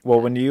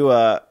 Well, when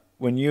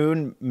you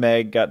and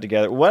Meg got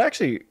together, what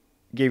actually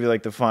gave you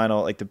like the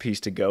final, like the piece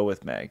to go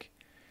with Meg?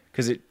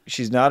 Because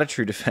she's not a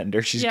true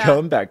defender. She's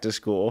going back to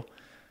school.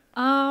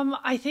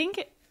 I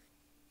think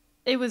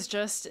it was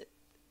just,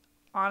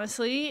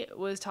 honestly,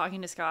 was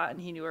talking to Scott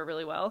and he knew her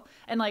really well.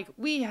 And like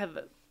we have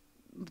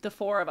the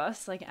four of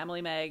us, like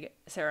Emily, Meg,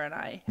 Sarah, and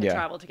I, had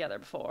traveled together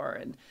before,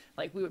 and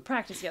like we would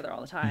practice together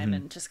all the time,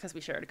 and just because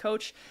we shared a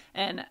coach,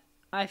 and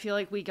I feel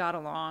like we got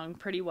along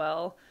pretty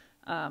well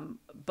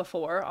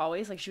before.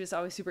 Always, like, she was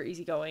always super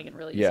easygoing and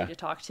really easy to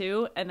talk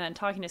to. And then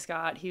talking to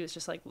Scott, he was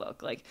just like,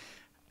 look, like,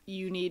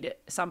 you need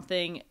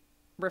something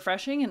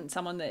refreshing and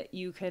someone that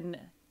you can,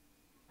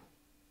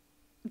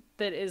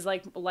 that is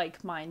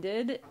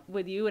like-minded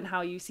with you and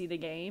how you see the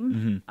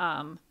game.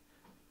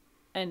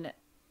 And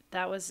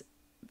that was,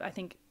 I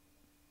think,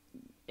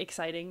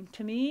 exciting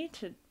to me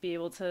to be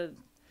able to,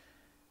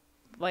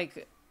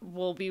 like,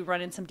 we'll be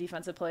running some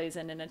defensive plays,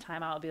 and in a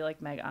timeout I'll be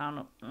like, Meg, I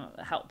don't know,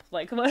 help.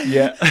 Like, what,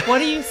 what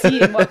do you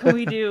see and what can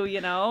we do,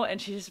 you know?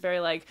 And she's just very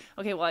like,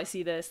 okay, well, I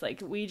see this.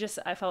 Like,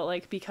 I felt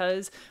like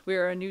because we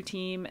were a new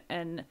team,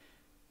 and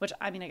which,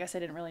 I mean, I guess I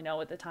didn't really know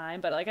at the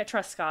time, but like, I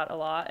trust Scott a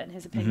lot and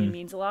his opinion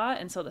means a lot.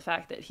 And so the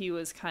fact that he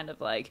was kind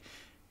of like,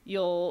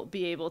 you'll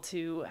be able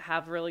to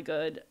have really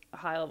good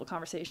high level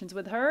conversations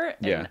with her.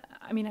 And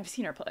I mean, I've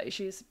seen her play.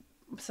 She's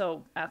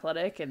so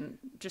athletic and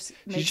just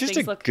makes she's just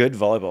things a look good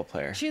volleyball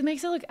player. She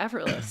makes it look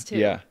effortless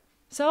too.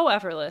 So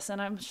effortless.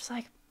 And I'm just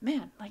like,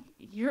 man, like,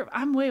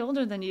 I'm way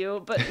older than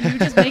you, but you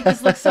just make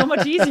this look so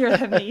much easier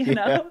than me, you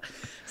know?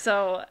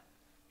 So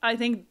I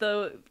think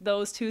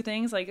those two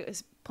things, like,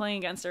 is playing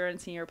against her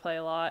and seeing her play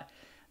a lot.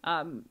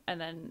 And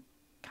then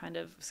kind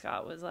of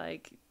Scott was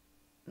like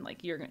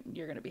you're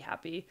going to be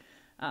happy.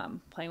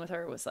 Playing with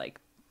her was like,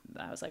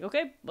 I was like,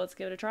 okay, let's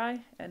give it a try.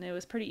 And it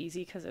was pretty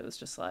easy because it was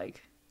just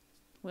like,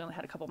 we only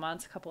had a couple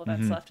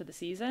events left of the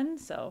season.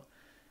 So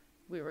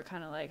we were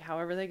kind of like,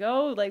 however they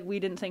go, like, we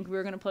didn't think we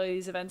were going to play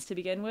these events to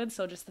begin with.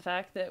 So just the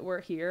fact that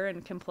we're here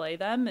and can play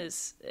them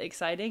is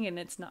exciting. And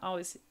it's not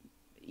always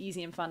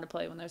easy and fun to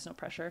play when there's no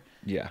pressure.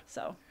 Yeah.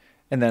 So.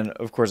 And then,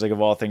 of course, like, of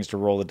all things to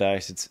roll the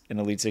dice, it's an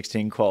Elite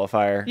 16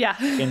 qualifier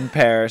in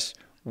Paris.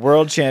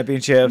 World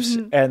Championships,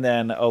 and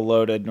then a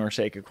loaded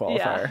Norseka qualifier.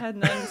 Yeah,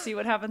 and then see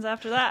what happens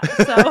after that.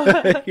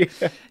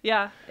 So,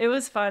 yeah, it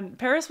was fun.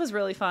 Paris was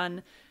really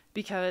fun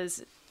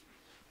because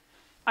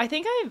I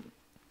think I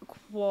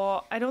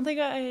don't think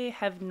I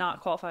have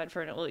not qualified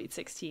for an Elite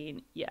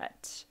 16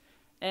 yet.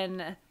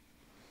 And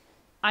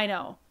I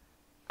know.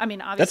 I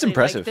mean, obviously, that's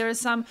impressive. Like, there's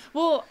some,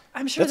 well,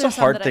 I'm sure that's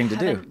a hard thing to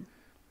do.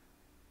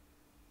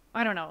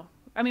 I don't know.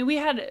 I mean, we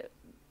had,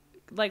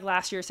 like,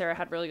 last year, Sarah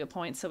had really good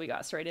points, so we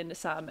got straight into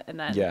some, and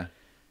then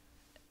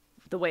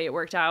the way it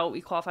worked out,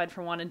 we qualified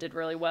for one and did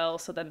really well,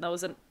 so then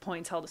those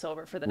points held us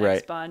over for the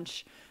next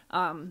bunch.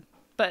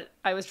 But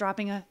I was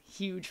dropping a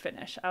huge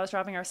finish. I was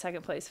dropping our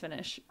second place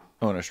finish.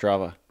 Oh, in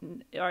Ostrava.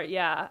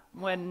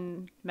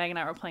 When Meg and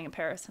I were playing in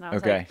Paris, and I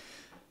was like,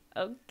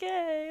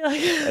 okay.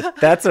 Like,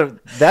 that's a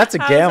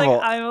gamble.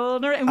 Like, I'm a little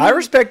nervous. I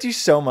respect you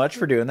so much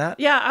for doing that.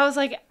 Yeah, I was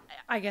like,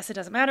 I guess it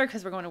doesn't matter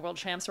because we're going to World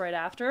Champs right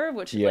after,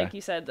 which, like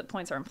you said, the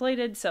points are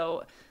inflated.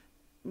 So,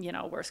 you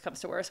know, worst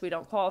comes to worst, we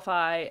don't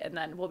qualify, and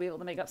then we'll be able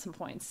to make up some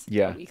points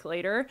a week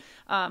later.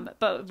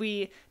 But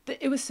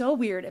it was so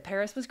weird.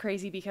 Paris was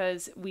crazy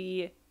because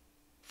we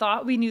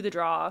thought we knew the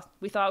draw.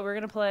 We thought we were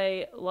going to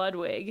play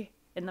Ludwig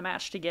in the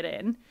match to get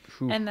in.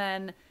 And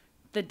then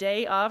the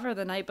day of or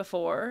the night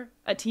before,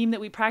 a team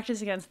that we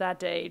practiced against that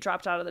day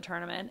dropped out of the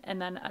tournament,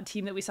 and then a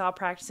team that we saw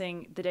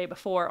practicing the day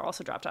before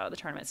also dropped out of the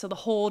tournament. So the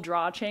whole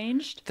draw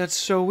changed. That's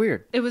so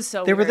weird. It was so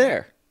weird. They were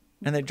there,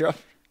 and they dropped.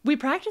 We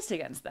practiced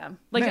against them.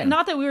 Like,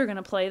 not that we were going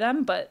to play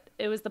them, but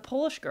it was the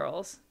Polish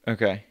girls.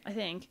 Okay. I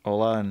think.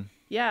 Ola and...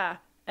 Yeah.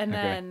 And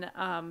then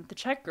the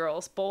Czech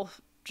girls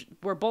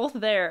were both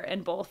there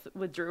and both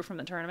withdrew from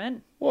the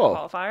tournament. Whoa.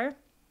 Qualifier.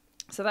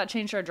 So that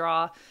changed our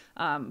draw.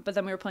 But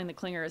then we were playing the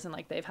Clingers, and,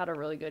 like, they've had a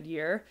really good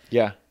year.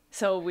 Yeah.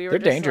 So we were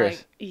dangerous.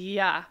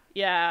 Like,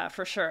 yeah,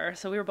 for sure.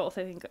 So we were both,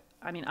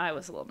 I mean, I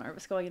was a little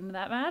nervous going into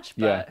that match,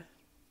 but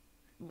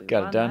we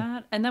got it done.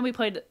 That. And then we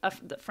played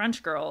the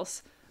French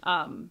girls.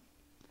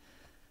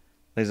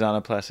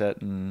 Lizana Placette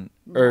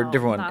or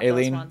different one.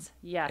 Aileen.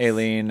 Yes.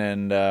 Aileen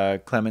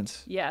and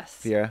Clements.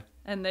 Yes. Yeah.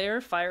 And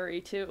they're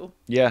fiery too.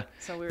 Yeah.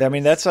 So I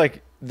mean, that's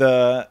like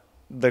the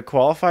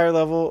qualifier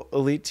level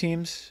elite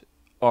teams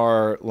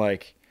are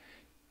like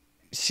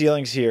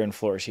ceilings here and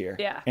floors here.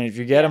 Yeah. And if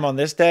you get them on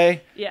this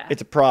day,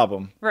 it's a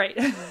problem. Right.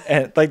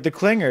 And like the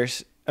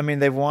Clingers, I mean,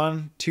 they've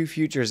won 2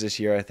 futures this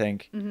year, I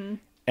think.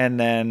 And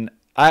then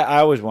I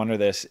always wonder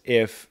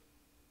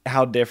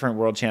how different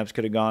World Champs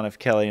could have gone if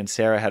Kelly and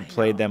Sarah had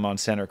played them on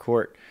center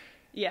court.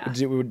 Yeah.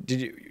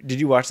 Did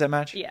you watch that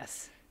match?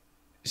 Yes.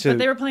 So, but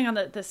they were playing on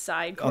the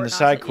side court. On the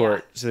side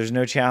court, so there's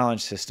no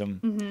challenge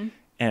system.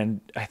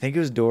 And I think it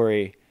was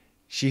Dory.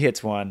 She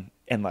hits one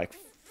and, like,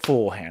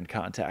 full hand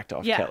contact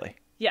off Kelly.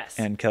 Yes.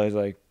 And Kelly's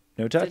like,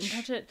 no touch. Didn't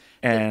touch it.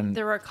 And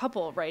there were a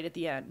couple right at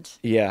the end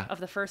of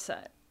the first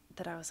set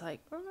that I was like,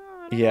 I don't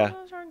know if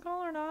I was trying to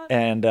call or not.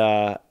 And,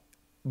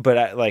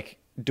 but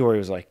Dory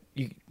was like,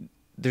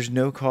 there's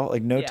no call,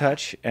 like no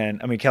touch.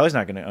 And I mean, Kelly's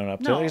not going to own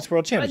up to it. It's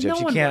World Championships.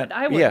 No you can't. Would.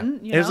 I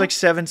wouldn't. It was like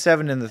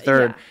 7-7 in the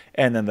third.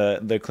 And then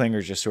the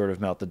Clingers just sort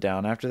of melted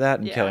down after that.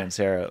 And Kelly and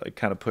Sarah like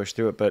kind of pushed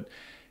through it. But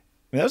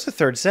I mean, that was the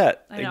third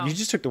set. You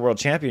just took the World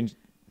Champion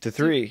to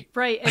 3.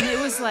 Right. And it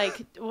was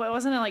like,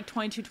 wasn't it like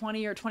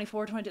 22-20 or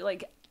 24-20,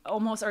 like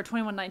almost, or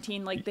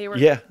 21-19? Like they were.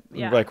 Yeah.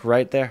 Like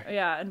right there.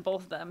 Yeah. And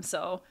both of them.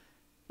 So,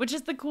 which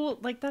is the cool,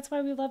 like, that's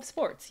why we love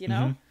sports, you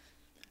know?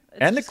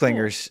 And the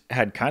Klingers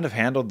had kind of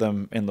handled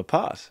them in La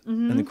Paz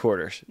in the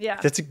quarters. Yeah.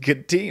 That's a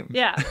good team.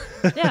 Yeah.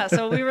 Yeah.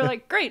 So we were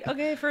like, great.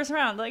 Okay. First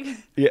round. Like,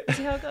 see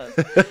how it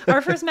goes.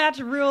 Our first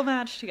real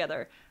match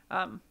together.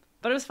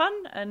 But it was fun.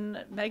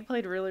 And Meg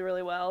played really,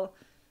 really well.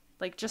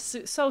 Like,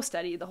 just so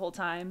steady the whole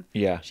time.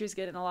 Yeah. She was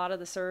getting a lot of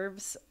the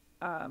serves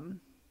and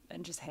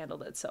just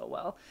handled it so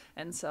well.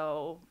 And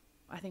so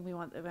I think we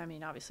won. I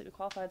mean, obviously we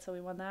qualified, so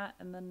we won that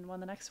and then won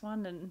the next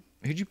one. And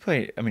who'd you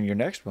play? I mean, your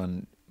next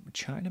one,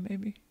 China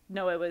maybe?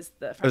 No, it was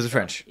the French. It was the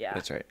French. Yeah.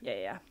 That's right.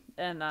 Yeah.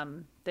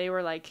 And they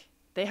were like,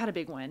 they had a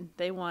big win.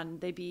 They won.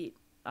 They beat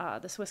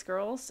the Swiss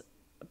girls,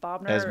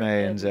 Bobner. Esme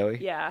and Zoe.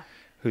 Yeah.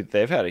 Who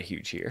they've had a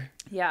huge year.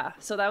 Yeah.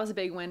 So that was a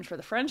big win for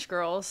the French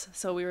girls.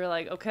 So we were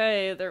like,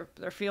 okay, they're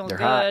feeling good.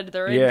 Hot.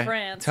 They're in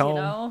France, you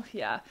know?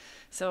 Yeah.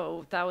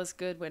 So that was a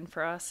good win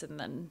for us. And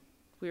then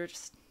we were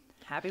just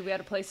happy we had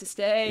a place to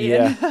stay.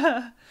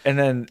 Yeah. And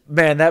then,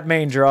 man, that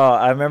main draw,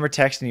 I remember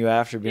texting you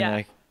after being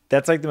like,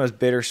 that's like the most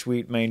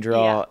bittersweet main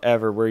draw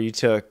ever, where you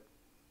took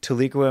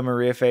Talikwa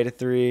Maria Faye to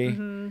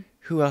 3.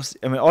 Who else?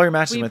 I mean, all your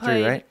matches went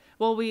 3, right?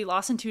 Well, we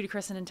lost in 2 to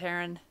Kristen and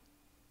Taryn.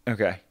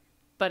 Okay.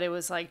 But it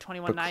was like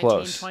 21-19,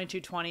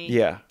 22-20.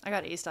 Yeah. I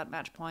got aced on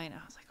match point.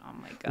 I was like, oh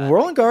my God.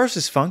 Roland Garros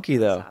is funky,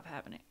 though. Stop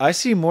happening. I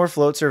see more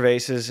float serve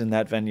aces in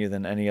that venue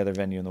than any other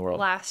venue in the world.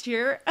 Last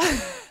year.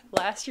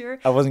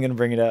 I wasn't going to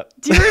bring it up.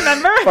 Do you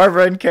remember?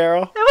 Barbara and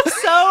Carol.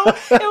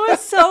 It was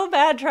so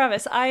bad,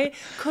 Travis. I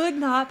could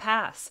not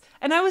pass.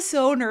 And I was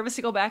so nervous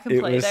to go back and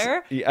play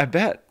there. I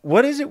bet.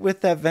 What is it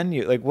with that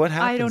venue? Like, what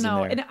happens? I don't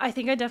know. In there? And I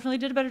think I definitely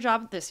did a better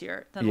job this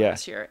year than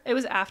last year. It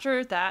was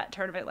after that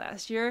tournament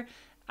last year.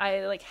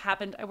 I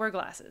wear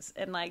glasses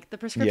and like the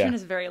prescription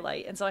is very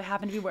light. And so I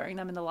happened to be wearing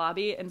them in the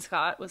lobby and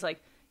Scott was like,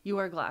 you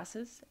wear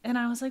glasses? And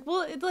I was like,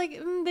 well,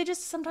 they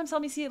just sometimes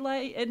help me see it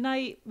light at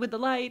night with the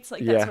lights,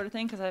 like that sort of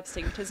thing. Cause I have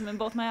astigmatism in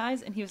both my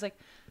eyes. And he was like,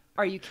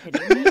 are you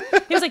kidding me?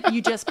 He was like,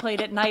 you just played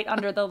at night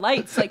under the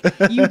lights. Like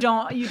you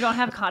don't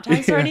have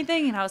contacts or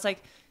anything. And I was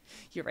like,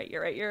 you're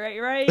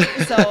right.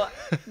 So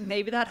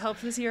maybe that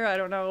helps this year. I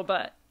don't know.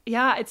 But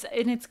yeah, it's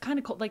kind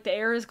of cold. Like the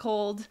air is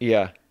cold.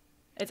 Yeah.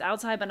 It's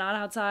outside, but not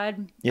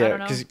outside. Yeah, I don't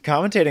know. because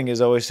commentating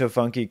is always so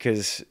funky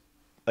because,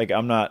 like,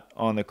 I'm not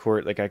on the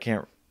court. Like, I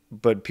can't.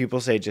 But people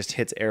say it just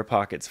hits air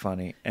pockets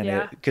funny.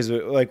 And because,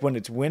 like, when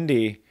it's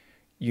windy,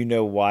 you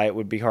know why it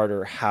would be hard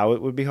or how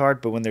it would be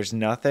hard. But when there's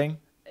nothing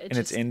and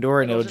it's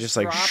indoor and it'll just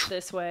like drop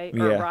this way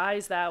or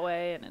rise that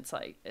way. And it's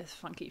like, it's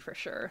funky for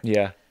sure.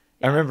 Yeah.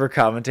 I remember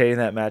commentating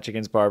that match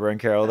against Barbara and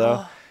Carol,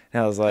 though.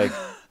 And I was like,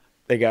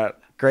 they got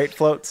great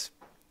floats.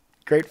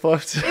 Great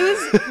floats. It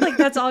was like,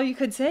 that's all you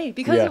could say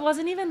because it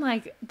wasn't even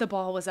like the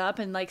ball was up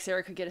and like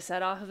Sarah could get a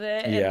set off of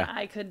it and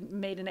I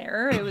made an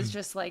error. It was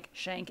just like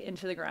shank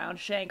into the ground,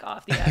 shank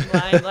off the end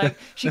line. Like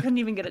she couldn't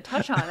even get a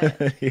touch on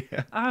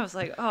it. I was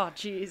like, oh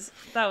geez,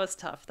 that was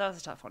tough. That was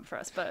a tough one for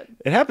us, but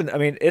it happened. I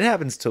mean, it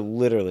happens to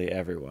literally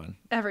everyone.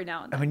 Every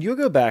now and then. I mean, you'll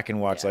go back and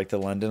watch like the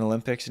London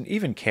Olympics and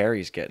even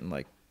Carrie's getting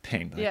like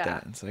pinged like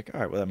that. And it's like, all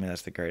right, well, I mean,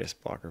 that's the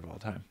greatest blocker of all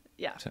time.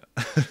 Yeah.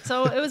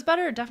 So it was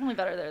definitely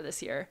better there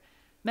this year.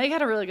 Meg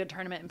had a really good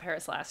tournament in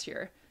Paris last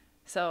year.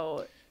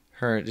 So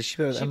did she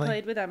play with Emily? She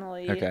played with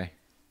Emily. Okay.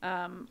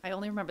 I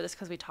only remember this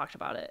because we talked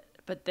about it.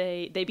 But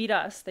they beat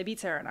us. They beat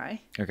Sarah and I.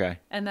 Okay.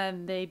 And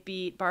then they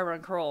beat Barbara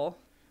and Kroll.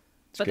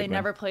 But they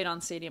never played on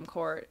stadium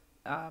court.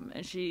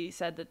 And she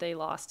said that they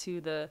lost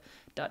to the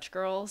Dutch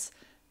girls.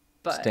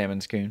 But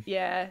Stammenskoen.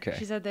 Yeah. Okay.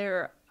 She said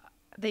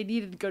they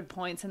needed good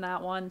points in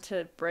that one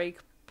to break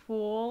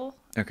pool.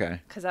 Okay.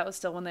 Because that was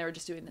still when they were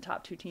just doing the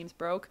top 2 teams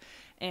broke.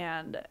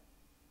 And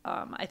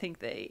I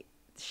think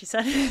she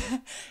said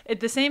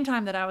at the same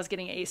time that I was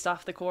getting aced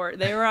off the court,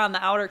 they were on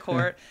the outer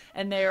court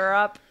and they were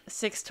up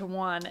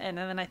 6-1. And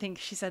then I think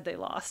she said they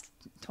lost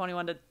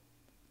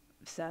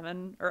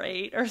 21-7 or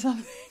 8 or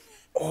something.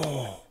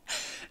 Oh.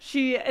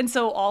 And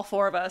so all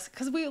 4 of us,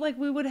 cause we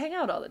would hang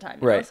out all the time,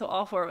 you know? So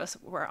all 4 of us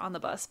were on the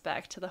bus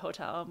back to the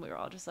hotel and we were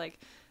all just like,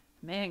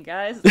 man,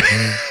 guys,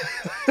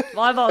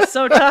 volleyball is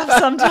so tough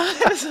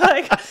sometimes.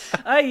 Like,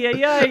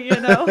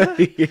 you know?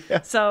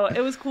 Yeah. So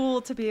it was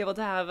cool to be able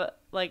to have,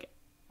 like,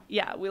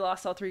 we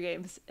lost all 3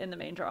 games in the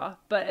main draw,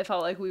 but it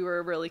felt like we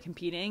were really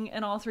competing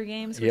in all 3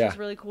 games, which was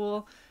really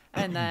cool.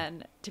 And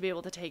then to be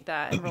able to take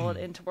that and roll it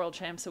into World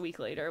Champs a week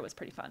later was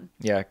pretty fun.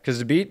 Yeah, because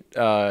to beat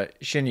Xin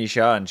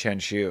Yisha and Chen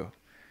Shu,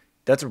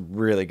 that's a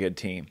really good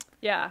team.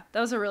 Yeah, that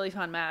was a really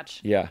fun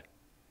match. Yeah.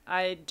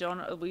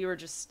 We were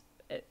just,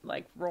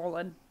 like,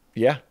 rolling.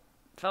 Yeah.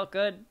 Felt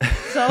good.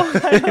 So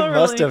I don't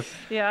must have.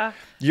 Yeah.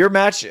 Your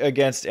match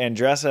against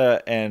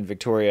Andressa and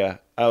Victoria,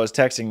 I was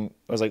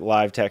like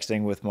live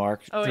texting with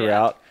Mark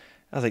throughout.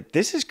 I was like,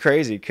 this is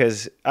crazy,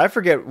 because I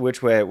forget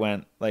which way it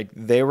went. Like,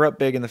 they were up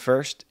big in the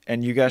first,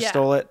 and you guys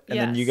stole it, and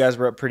then you guys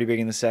were up pretty big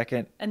in the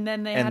second, and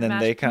then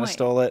they kind of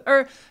stole it.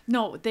 Or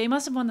no, they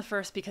must have won the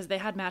first because they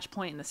had match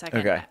point in the second.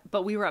 Okay.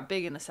 But we were up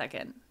big in the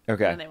second.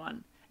 Okay. And then they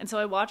won. And so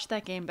I watched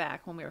that game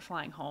back when we were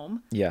flying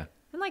home. Yeah.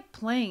 And like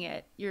playing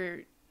it,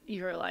 you're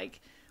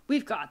like,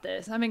 we've got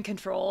this. I'm in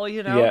control,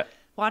 you know? Yeah.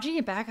 Watching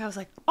it back, I was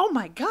like, oh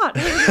my God,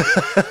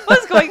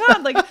 what's going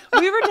on? Like,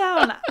 we were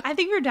down, I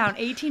think we were down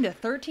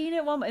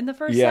 18-13 in the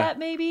first set,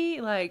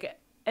 maybe, like,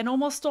 and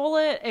almost stole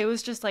it. It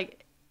was just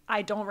like,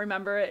 I don't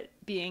remember it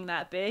being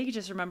that big.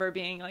 Just remember it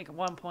being like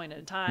 1 point at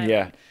a time.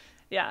 Yeah. And,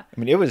 yeah. I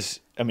mean, it was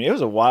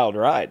a wild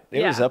ride.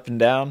 It was up and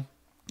down.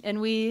 And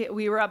we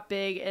were up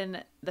big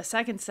in the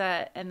second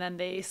set, and then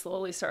they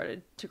slowly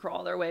started to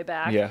crawl their way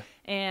back. Yeah.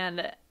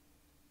 And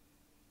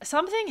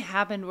something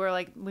happened where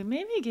like we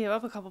maybe gave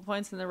up a couple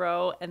points in the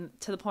row, and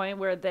to the point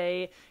where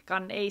they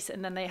got an ace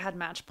and then they had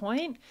match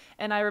point.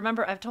 And I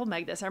remember, I've told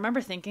Meg this, I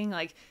remember thinking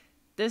like,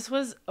 this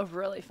was a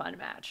really fun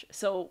match.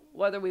 So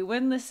whether we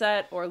win the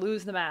set or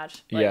lose the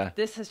match, like,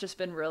 this has just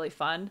been really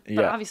fun.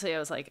 But obviously I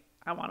was like,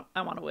 I want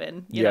to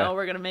win, you know,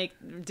 we're going to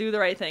do the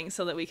right thing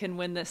so that we can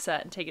win this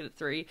set and take it at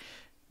 3,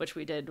 which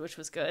we did, which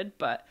was good.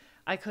 But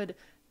I could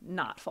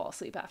not fall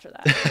asleep after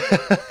that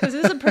because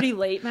it was a pretty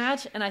late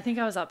match. And I think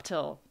I was up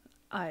till,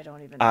 I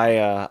don't even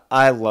know.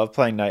 I love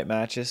playing night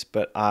matches,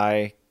 but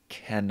I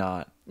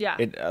cannot. Yeah.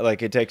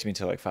 It takes me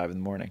till like 5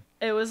 a.m.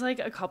 It was like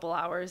a couple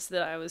hours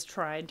that I was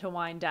trying to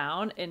wind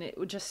down, and it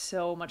was just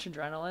so much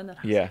adrenaline that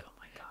I was like, oh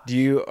my God.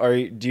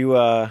 Do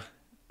you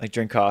like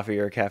drink coffee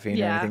or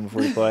caffeine or anything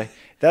before you play?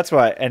 That's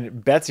why.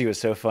 And Betsy was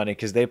so funny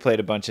because they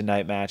played a bunch of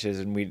night matches,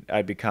 and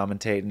I'd be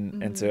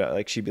commentating, and so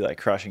like she'd be like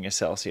crushing a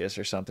Celsius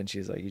or something.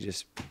 She's like, you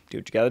just do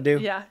what you got to do.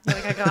 Yeah,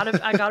 like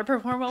I gotta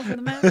perform well for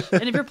the match.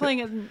 And if you're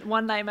playing a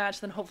one night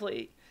match, then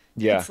hopefully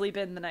you can sleep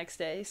in the next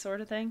day, sort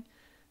of thing.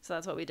 So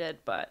that's what we did,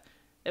 but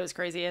it was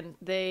crazy. And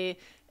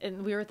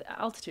we were at the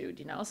altitude,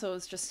 you know, so it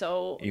was just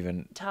so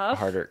even tough,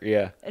 harder.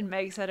 Yeah. And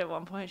Meg said at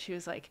one point, she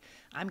was like,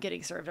 I'm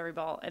getting served every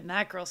ball, and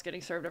that girl's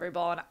getting served every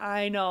ball, and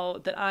I know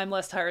that I'm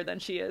less tired than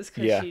she is,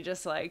 because she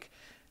just like,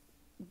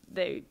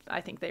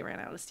 I think they ran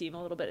out of steam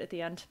a little bit at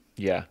the end.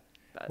 Yeah.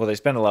 But, well, they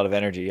spend a lot of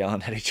energy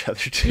yelling at each other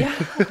too. Yeah.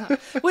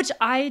 Which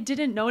I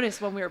didn't notice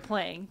when we were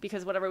playing,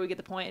 because whenever we get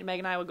the point, Meg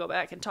and I would go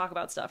back and talk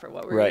about stuff or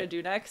what we were going to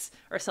do next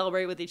or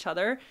celebrate with each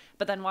other.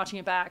 But then watching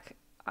it back,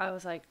 I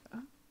was like, oh,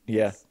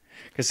 yeah.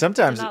 Because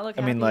sometimes, I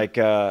mean, like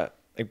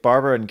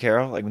Barbara and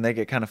Carol, like when they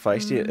get kind of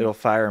feisty, it'll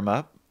fire them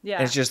up. Yeah.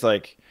 And it's just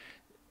like,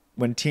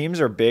 when teams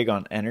are big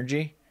on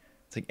energy,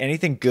 it's like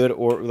anything good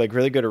or like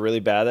really good or really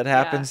bad that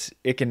happens,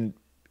 it can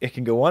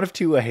go one of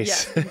two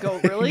ways. Yeah, it can go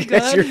really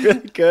good. You're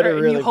really good or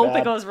really you hope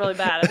bad. It goes really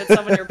bad if it's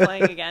someone you're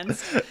playing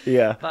against.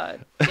 Yeah. But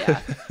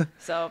yeah,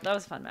 so that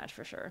was a fun match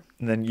for sure.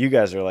 And then you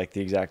guys are like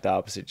the exact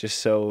opposite, just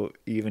so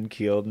even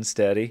keeled and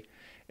steady.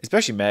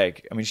 Especially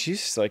Meg. I mean,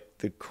 she's like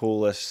the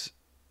coolest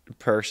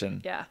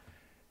person. Yeah.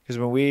 Because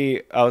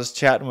I was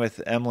chatting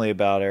with Emily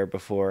about her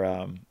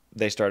before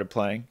they started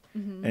playing,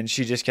 and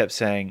she just kept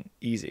saying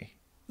easy.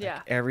 Yeah.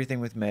 Like, everything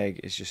with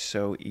Meg is just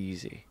so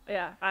easy.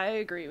 Yeah, I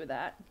agree with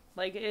that.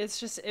 Like,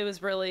 it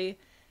was really,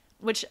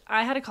 which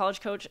I had a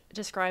college coach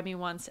describe me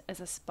once as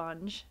a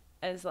sponge,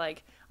 as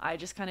like, I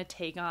just kind of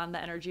take on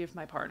the energy of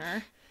my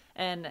partner,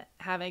 and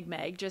having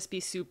Meg just be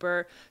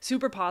super,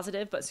 super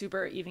positive, but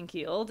super even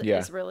keeled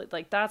is really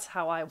like, that's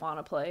how I want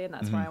to play, and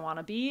that's where I want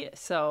to be.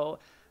 So,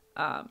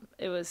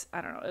 it was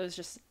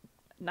just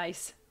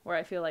nice where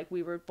I feel like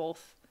we were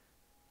both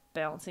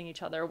balancing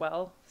each other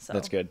well. So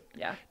that's good.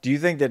 Yeah. Do you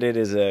think that it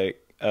is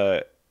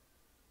a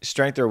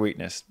strength or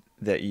weakness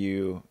that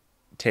you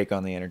take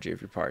on the energy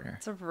of your partner?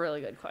 It's a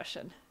really good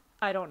question.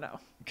 I don't know.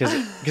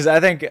 Because I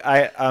think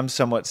I'm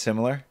somewhat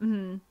similar.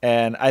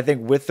 And I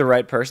think with the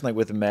right person, like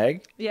with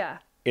Meg,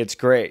 it's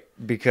great,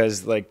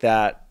 because like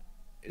that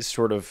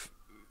sort of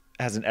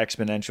has an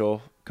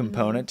exponential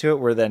component to it,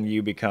 where then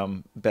you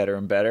become better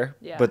and better.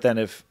 Yeah. But then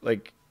if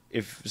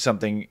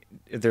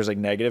there's like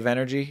negative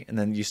energy, and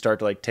then you start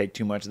to like take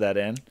too much of that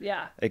in,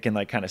 it can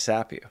like kind of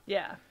sap you.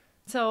 Yeah.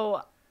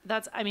 So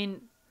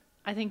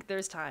I think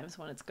there's times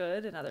when it's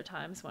good, and other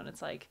times when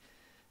it's like,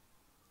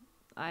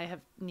 I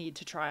need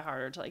to try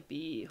harder to like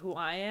be who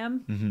I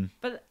am.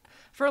 But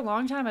for a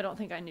long time, I don't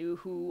think I knew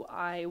who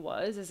I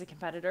was as a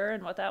competitor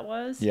and what that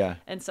was. Yeah.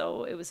 And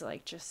so it was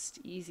like just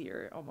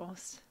easier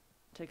almost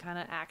to kind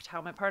of act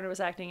how my partner was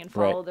acting and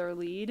follow their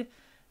lead.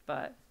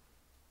 But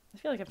I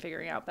feel like I'm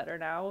figuring out better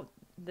now.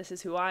 This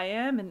is who I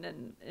am. And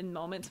then in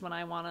moments when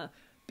I want to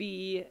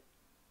be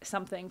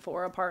something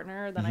for a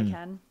partner, then I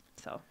can.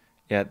 So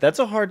yeah, that's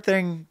a hard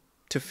thing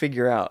to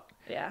figure out.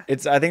 Yeah.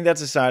 I think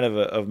that's a sign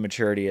of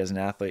maturity as an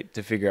athlete,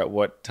 to figure out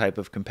what type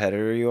of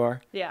competitor you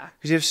are. Yeah.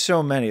 Because you have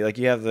so many. Like,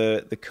 you have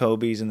the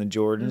Kobes and the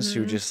Jordans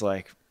who just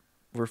like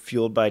were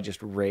fueled by just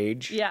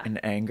rage and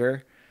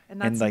anger. And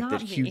like not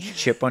that me. huge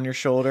chip on your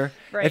shoulder.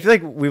 Right. I feel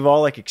like we've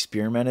all like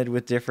experimented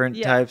with different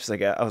types.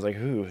 Like I was like,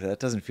 ooh, that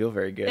doesn't feel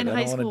very good. In I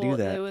high don't want school, to do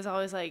that. it was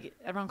always like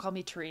everyone called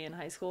me Tree in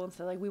high school, and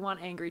so like we want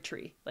angry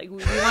Tree. Like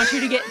we want you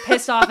to get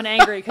pissed off and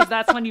angry because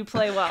that's when you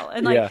play well.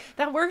 And like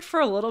that worked for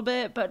a little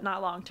bit, but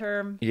not long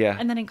term. Yeah.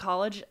 And then in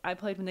college, I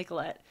played with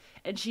Nicolette.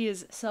 And she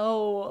is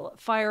so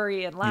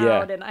fiery and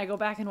loud. And I go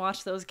back and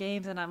watch those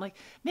games, and I'm like,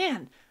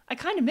 man, I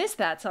kind of miss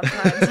that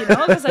sometimes, you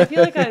know? Because I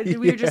feel like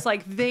we were just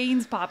like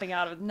veins popping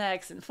out of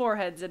necks and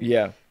foreheads.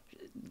 And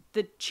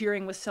the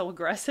cheering was so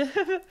aggressive.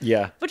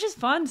 Which is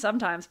fun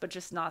sometimes, but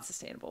just not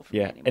sustainable for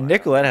me anymore. And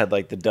Nicolette had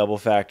like the double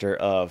factor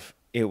of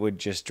it would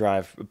just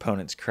drive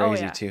opponents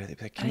crazy too. They'd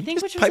be like, can you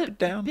just pipe it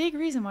down? Big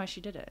reason why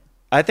she did it.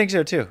 I think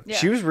so too.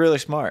 She was really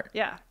smart.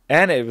 Yeah.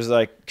 And it was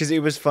like, because it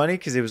was funny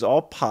because it was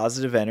all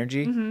positive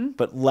energy,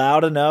 but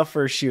loud enough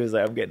where she was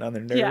like, I'm getting on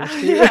their nerves.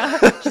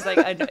 She's like,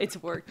 I know,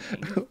 it's working.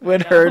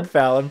 When her and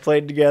Fallon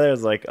played together, I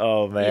was like,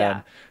 oh man.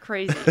 Yeah,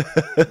 crazy.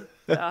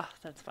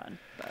 That's fun.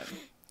 But.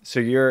 So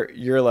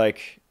you're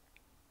like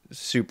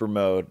super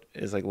mode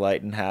is like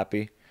light and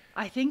happy.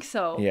 I think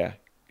so. Yeah.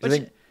 I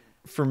think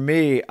for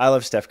me, I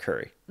love Steph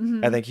Curry.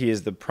 I think he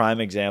is the prime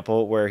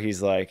example where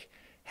he's like,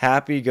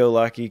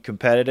 happy-go-lucky,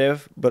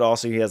 competitive, but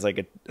also he has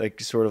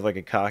like sort of like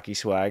a cocky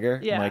swagger.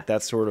 Yeah. And like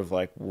that's sort of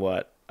like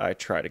what I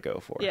try to go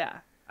for. Yeah,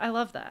 I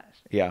love that.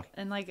 Yeah.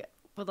 And like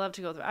would love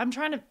to go through. I'm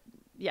trying to,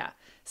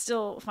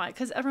 still find,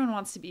 because everyone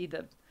wants to be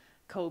the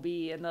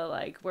Kobe and the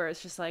like, where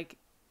it's just like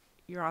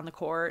you're on the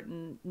court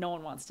and no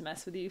one wants to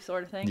mess with you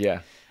sort of thing.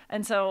 Yeah.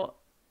 And so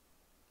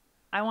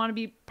I want to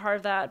be part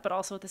of that, but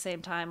also at the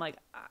same time, like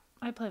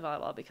I play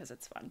volleyball because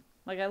it's fun.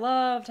 Like I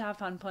love to have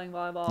fun playing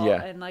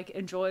volleyball and like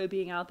enjoy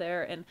being out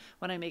there. And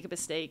when I make a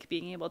mistake,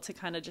 being able to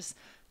kind of just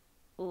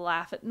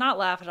not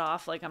laugh it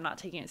off, like I'm not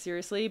taking it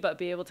seriously, but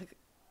be able to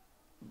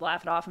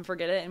laugh it off and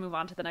forget it and move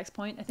on to the next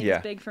point, I think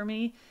is big for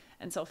me.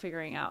 And so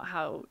figuring out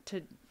how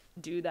to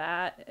do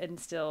that and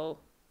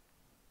still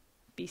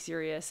be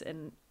serious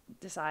and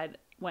decide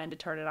when to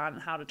turn it on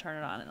and how to turn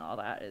it on and all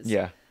that is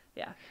yeah.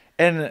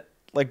 And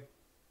like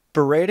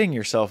berating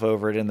yourself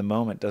over it in the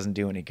moment doesn't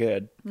do any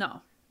good.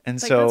 No. And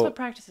like, so that's what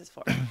practice is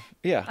for.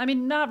 Yeah. I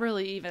mean, not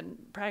really even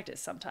practice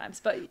sometimes,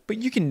 but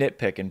you can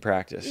nitpick in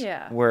practice.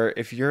 Yeah. Where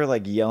if you're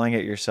like yelling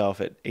at yourself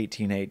at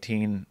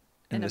 18-18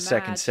 in the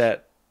second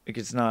set,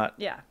 it's not.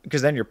 Yeah.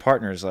 Because then your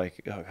partner's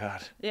like, oh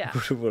God. Yeah.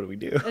 What do we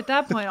do? At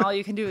that point, all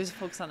you can do is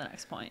focus on the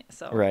next point.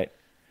 So. Right.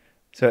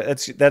 So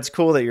that's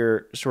cool that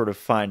you're sort of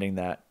finding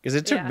that, because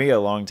it took me a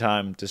long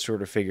time to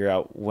sort of figure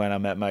out when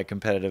I'm at my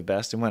competitive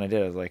best, and when I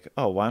did, I was like,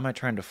 oh, why am I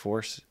trying to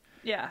force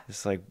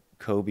this like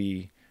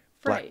Kobe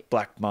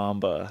Black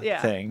Mamba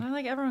thing? I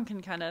like everyone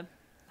can kind of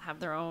have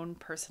their own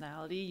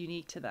personality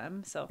unique to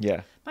them. So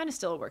mine is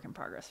still a work in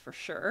progress for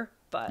sure,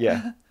 but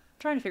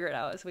trying to figure it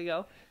out as we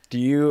go. Do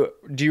you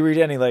read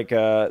any like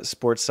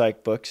sports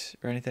psych books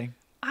or anything?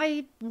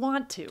 I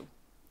want to.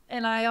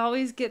 And I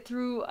always get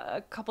through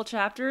a couple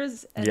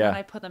chapters and then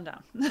I put them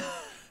down.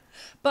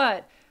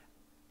 But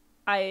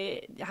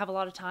I have a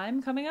lot of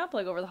time coming up,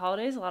 like over the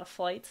holidays, a lot of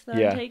flights that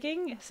I'm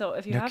taking. So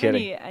if you have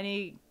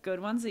any good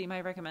ones that you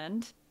might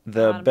recommend.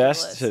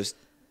 The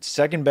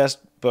second best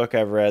book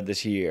I've read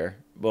this year.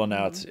 Well,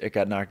 now it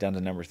got knocked down to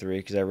number 3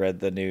 because I read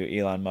the new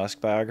Elon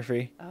Musk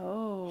biography.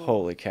 Oh.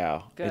 Holy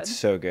cow. Good. It's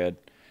so good.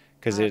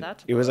 Because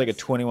it was like a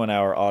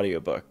 21-hour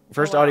audiobook.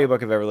 First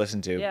audiobook I've ever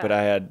listened to, but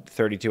I had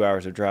 32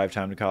 hours of drive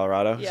time to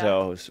Colorado,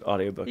 so it was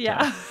audiobook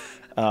time.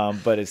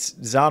 But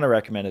Zana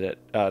recommended it.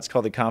 It's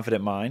called The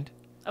Confident Mind.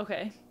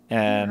 Okay.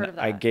 And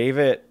I've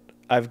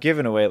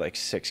given away like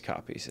 6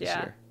 copies this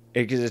year.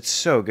 Because it's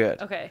so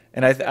good. Okay.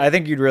 And I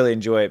think you'd really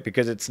enjoy it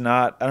because it's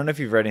not, I don't know if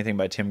you've read anything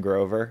by Tim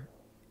Grover.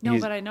 No,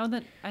 but I know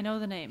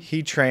the name.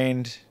 He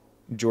trained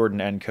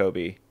Jordan and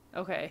Kobe.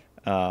 Okay.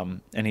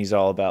 And he's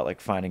all about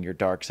like finding your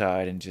dark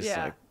side and just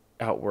like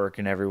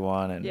outworking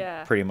everyone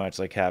and pretty much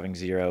like having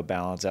zero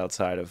balance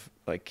outside of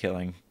like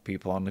killing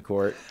people on the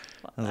court.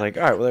 I was like,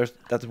 all right, well,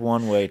 that's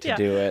one way to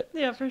do it.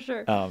 Yeah, for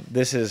sure.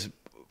 This is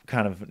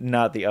kind of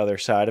not the other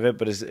side of it,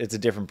 but it's a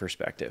different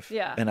perspective.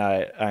 Yeah. And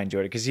I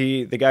enjoyed it because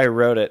the guy who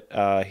wrote it,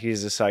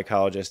 he's a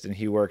psychologist and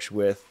he works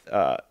with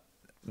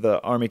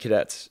the Army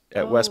cadets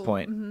at West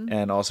Point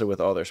and also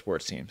with all their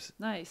sports teams.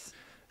 Nice.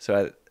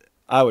 So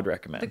I would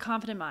recommend The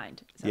Confident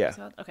Mind. Is that what it's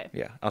called? Okay.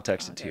 Yeah, I'll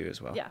text it to you as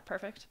well. Yeah,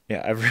 perfect.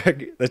 Yeah,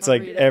 it's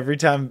like every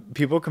time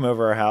people come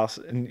over our house,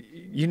 and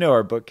you know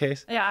our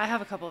bookcase. Yeah, I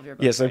have a couple of your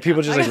books. Yeah, so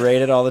people just like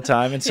rate it all the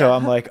time, and so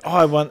I'm like,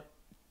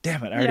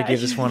 damn it, I already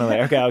gave this one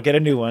away. Okay, I'll get a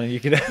new one, and you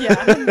can.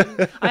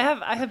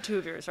 I have 2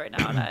 of yours right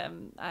now,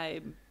 and I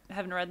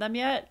haven't read them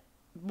yet.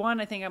 One,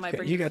 I think I might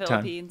bring to the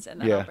Philippines,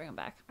 and then I'll bring them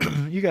back.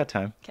 You got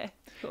time. Okay,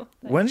 cool.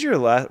 Thanks. When's the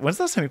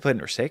last time you played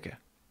in Orsaka?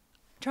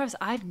 Travis,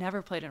 I've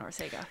never played in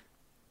Orsaka.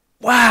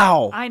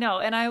 Wow. I know.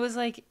 And I was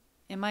like,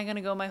 am I going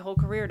to go my whole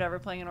career never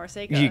playing in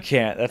Orsaka? You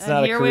can't. That's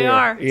not a career. Here we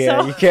are.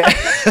 Yeah, you can't.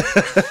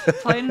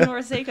 Playing in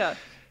Orsaka.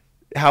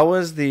 How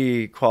was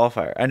the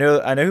qualifier? I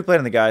know who played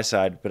on the guys'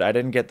 side, but I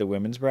didn't get the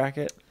women's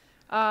bracket.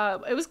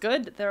 It was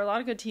good. There were a lot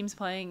of good teams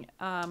playing.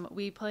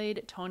 We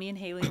played Tony and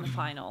Haley in the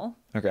final.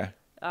 Okay.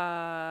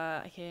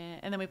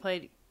 And then we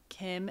played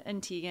Kim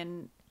and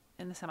Tegan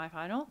in the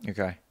semifinal.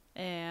 Okay.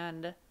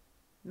 And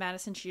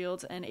Madison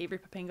Shields and Avery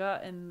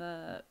Papinga in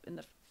the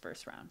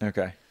first round.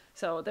 Okay.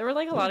 So there were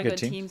like a lot of good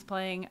teams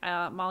playing.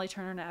 Molly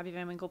Turner and Abby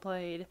Van Winkle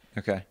played.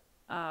 Okay.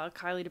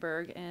 Kylie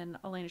DeBerg and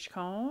Elena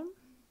Chacon.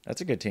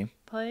 That's a good team.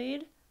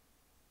 Played.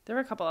 There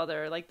were a couple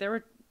other, like there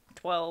were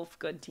 12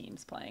 good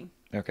teams playing.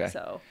 Okay.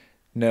 So.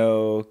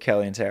 No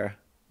Kelly and Sarah.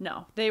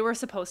 No, they were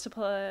supposed to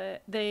play.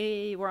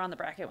 They were on the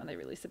bracket when they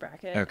released the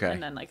bracket. Okay.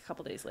 And then like a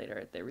couple days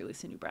later, they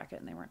released a new bracket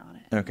and they weren't on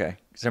it. Okay.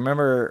 Because I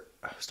remember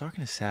I was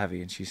talking to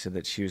Savvy and she said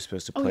that she was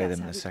supposed to play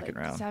them in the second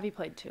round. Savvy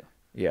played too.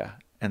 Yeah.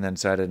 And then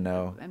so I didn't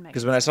know.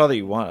 Because when I saw that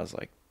you won, I was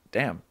like,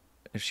 damn.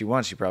 If she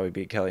won, she probably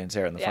beat Kelly and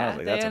Sarah in the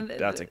finals. Like,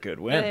 that's a good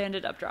win. They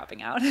ended up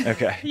dropping out.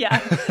 Okay. Yeah.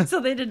 So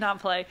they did not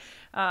play.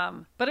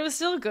 But it was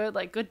still a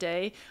good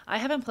day. I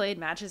haven't played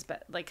matches,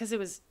 but like, because it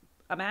was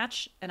a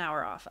match, an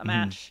hour off, a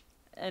match.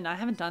 And I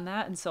haven't done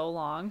that in so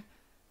long.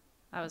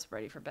 I was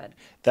ready for bed.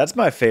 That's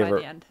my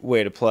favorite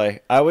way to play.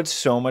 I would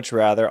so much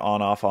rather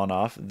on,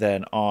 off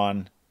than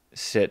on,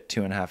 sit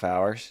 2.5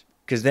 hours.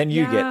 Because then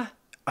you get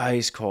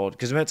ice cold.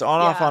 Because when it's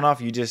on,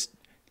 off, you just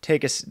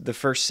take the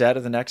first set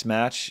of the next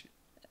match,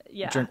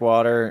 drink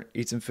water,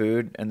 eat some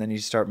food, and then you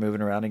start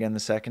moving around again the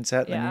second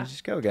set, and then you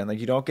just go again. Like,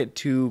 you don't get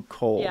too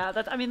cold. Yeah,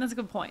 that's a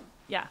good point.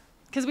 Yeah.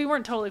 Because we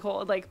weren't totally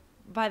cold. Like,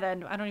 by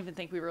then, I don't even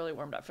think we really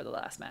warmed up for the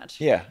last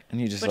match. Yeah, and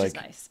you just which is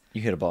nice.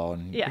 You hit a ball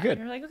and you're good.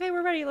 You're like, okay,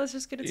 we're ready. Let's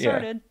just get it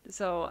started.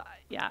 So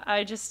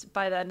I just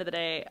by the end of the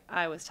day,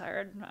 I was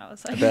tired. I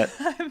was like,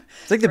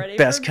 it's like the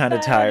best kind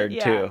of tired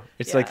too.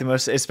 It's like the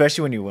most,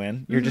 especially when you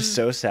win. You're just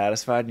so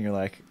satisfied, and you're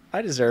like,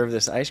 I deserve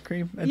this ice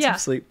cream and some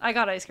sleep. I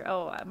got ice cream.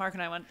 Oh, Mark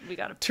and I we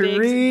got a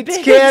Terese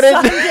big Cannon.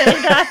 Sunday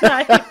that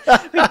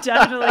night. We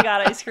definitely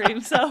got ice cream.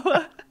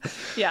 So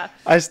yeah.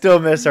 I still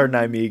miss our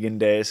Nijmegen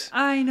days.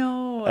 I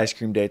know. Ice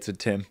cream dates with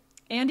Tim.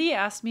 Andy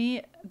asked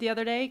me the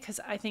other day, because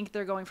I think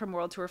they're going from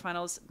World Tour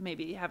finals,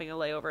 maybe having a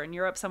layover in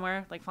Europe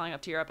somewhere, like flying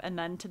up to Europe and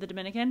then to the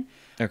Dominican.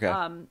 Okay.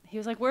 He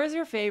was like, where's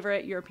your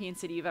favorite European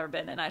city you've ever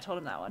been? And I told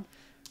him that one.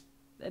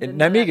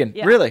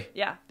 Nijmegen, really?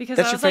 Yeah, because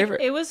that's I was your like,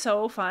 favorite? It was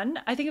so fun.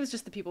 I think it was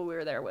just the people we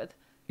were there with.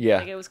 Yeah.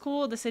 Like, it was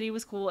cool. The city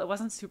was cool. It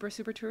wasn't super,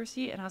 super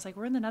touristy. And I was like,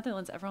 we're in the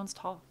Netherlands. Everyone's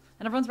tall.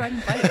 And everyone's riding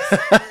bikes.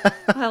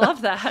 I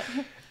love that.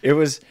 It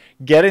was,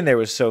 getting there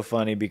was so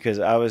funny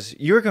because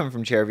you were coming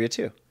from Chervia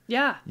too.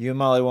 Yeah. You and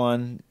Molly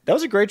won. That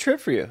was a great trip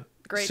for you.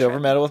 Great Silver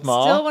trip. medal with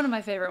Molly. Still one of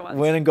my favorite ones.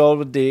 Winning gold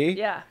with D.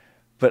 Yeah.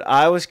 But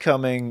I was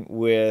coming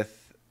with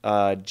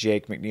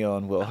Jake McNeil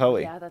and Will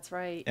Hoey. Yeah, that's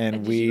right.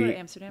 And did you go to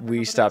Amsterdam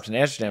we stopped in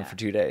Amsterdam for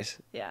 2 days.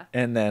 Yeah.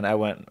 And then I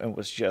went and it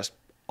was just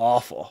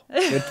awful.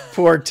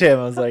 Poor Tim.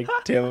 I was like,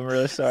 Tim, I'm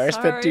really sorry. I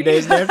spent 2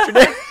 days in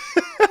Amsterdam.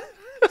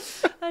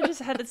 I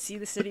just had to see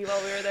the city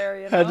while we were there,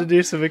 you know? Had to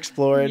do some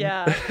exploring.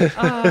 Yeah.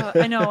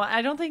 I know.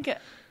 I don't think...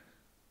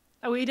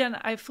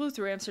 I flew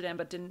through Amsterdam,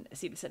 but didn't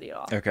see the city at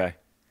all. Okay.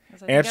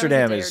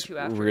 Amsterdam is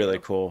really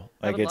cool.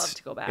 Like, I would love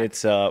to go back.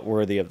 It's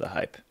worthy of the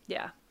hype.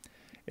 Yeah.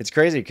 It's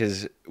crazy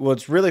because, well,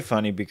 it's really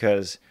funny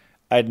because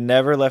I'd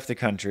never left the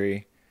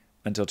country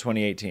until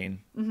 2018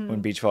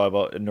 when beach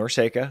volleyball in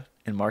Norseka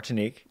in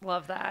Martinique.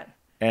 Love that.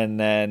 And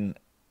then,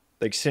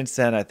 like, since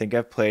then, I think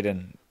I've played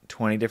in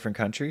 20 different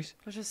countries.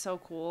 Which is so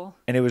cool.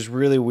 And it was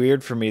really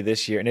weird for me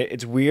this year. And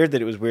it's weird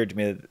that it was weird to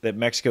me that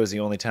Mexico is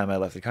the only time I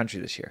left the country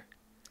this year.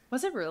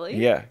 Was it really?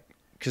 Yeah.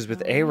 Because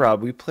with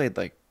A-Rob, we played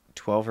like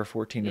 12 or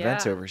 14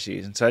 events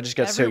overseas. And so I just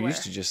got so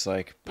used to just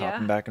like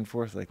popping back and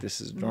forth. Like,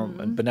 this is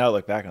normal. But now I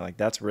look back and I'm like,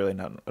 that's really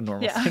not a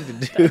normal thing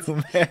to do,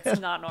 man. It's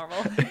not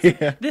normal.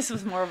 This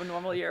was more of a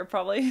normal year,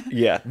 probably.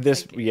 Yeah.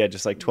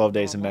 Just like 12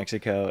 days in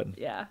Mexico. And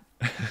yeah.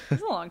 It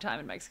was a long time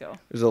in Mexico.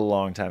 It was a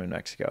long time in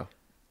Mexico.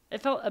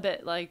 It felt a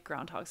bit like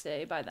Groundhog's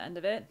Day by the end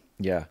of it.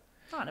 Yeah.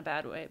 Not in a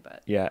bad way,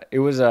 but. Yeah. It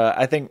was,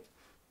 I think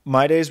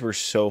my days were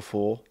so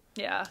full.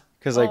 Yeah.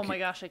 Oh my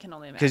gosh, I can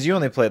only imagine. Because you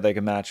only played like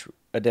a match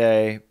a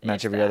day,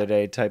 match every other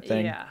day type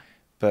thing. Yeah.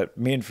 But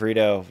me and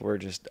Frito were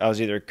I was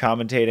either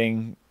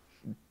commentating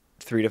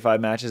 3 to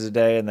 5 matches a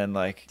day and then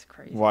like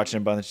watching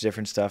a bunch of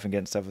different stuff and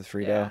getting stuff with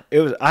Frito.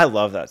 Yeah. I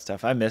love that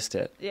stuff. I missed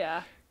it.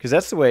 Yeah. Because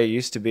that's the way it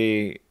used to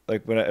be.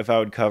 Like if I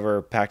would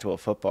cover Pac-12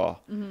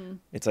 football,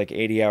 it's like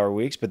 80-hour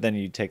weeks, but then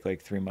you take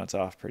like 3 months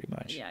off pretty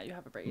much. Yeah, you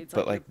have a break. It's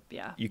but like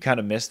you kind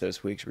of miss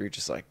those weeks where you're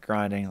just like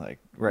grinding, like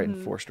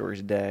writing 4 stories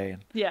a day.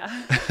 And...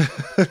 Yeah.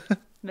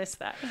 Miss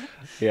that.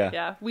 Yeah.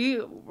 Yeah. We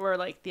were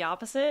like the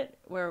opposite,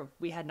 where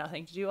we had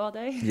nothing to do all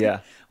day. Yeah.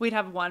 We'd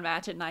have one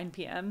match at 9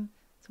 p.m.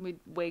 So we'd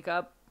wake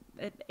up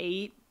at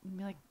 8 and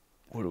be like,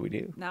 what do we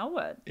do? Now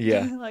what?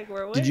 Yeah. Like,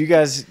 where are we? Did you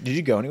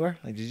go anywhere?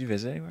 Like, did you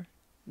visit anywhere?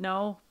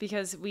 No,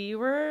 because we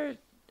were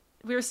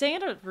staying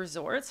at a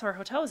resort, so our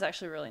hotel was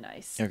actually really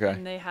nice. Okay.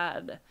 And they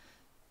had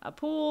a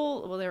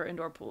pool. Well, they were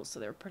indoor pools, so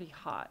they were pretty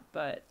hot,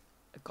 but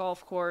a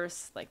golf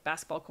course, like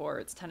basketball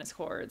courts, tennis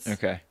courts.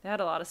 Okay. They had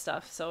a lot of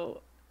stuff.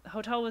 So the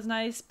hotel was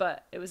nice,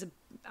 but it was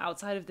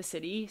outside of the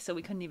city, so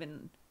we couldn't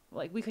even,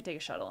 like, we could take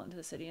a shuttle into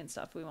the city and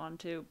stuff if we wanted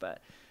to,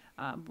 but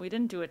We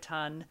didn't do a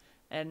ton,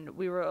 and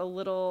we were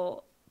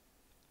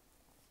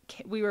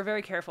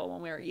very careful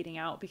when we were eating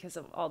out because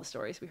of all the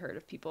stories we heard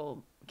of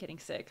people getting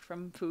sick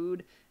from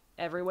food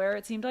everywhere.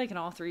 It seemed like in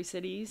all 3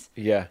 cities.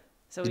 Yeah.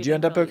 So did you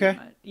end up okay?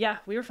 Yeah,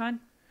 we were fine.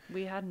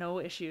 We had no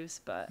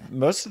issues, but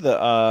most of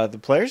the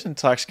players in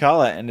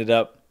Tlaxcala ended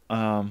up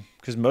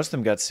because most of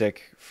them got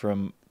sick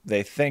from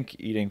they think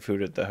eating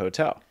food at the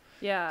hotel.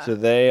 Yeah. So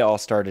they all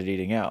started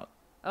eating out.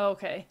 Oh,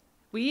 okay.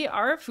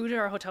 Our food at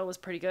our hotel was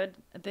pretty good.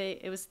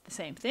 It was the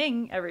same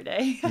thing every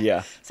day.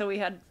 Yeah. So we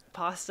had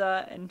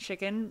pasta and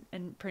chicken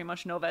and pretty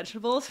much no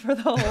vegetables for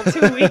the whole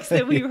 2 weeks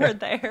that we were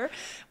there,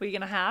 week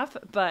and a half.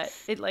 But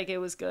it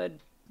was good,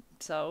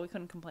 so we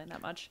couldn't complain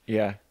that much.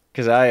 Yeah,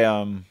 because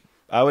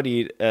I would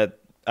eat at.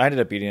 I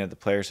ended up eating at the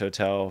Players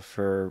Hotel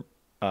for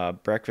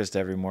breakfast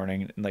every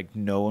morning, and like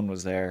no one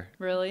was there.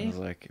 Really? I was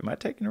like, "Am I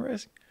taking a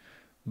risk?"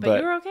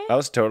 But you were okay? I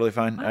was totally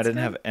fine. That's I didn't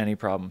good. have any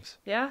problems.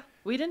 Yeah,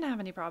 we didn't have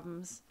any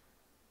problems,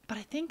 but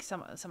I think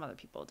some other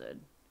people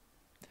did.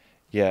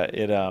 Yeah,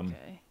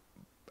 Okay.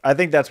 I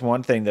think that's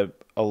one thing that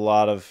a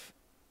lot of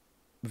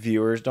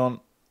viewers don't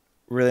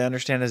really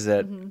understand is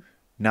that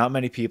not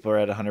many people are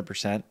at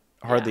 100%,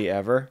 hardly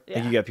ever. Yeah.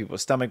 Like you get people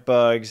with stomach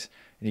bugs,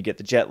 and you get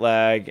the jet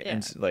lag,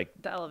 and like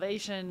the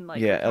elevation,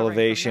 like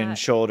elevation,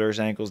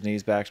 shoulders, ankles,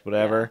 knees, backs,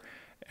 whatever.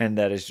 Yeah. And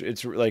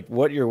it's like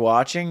what you're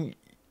watching,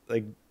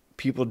 like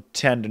people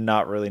tend to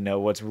not really know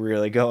what's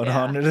really going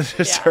on under the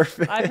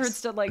surface. I've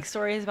heard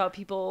stories about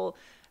people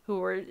who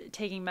were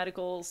taking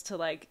medicals to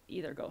like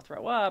either go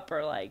throw up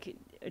or like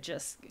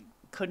just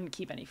couldn't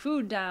keep any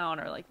food down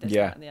or like this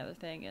that, and the other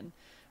thing. And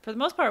for the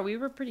most part, we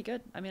were pretty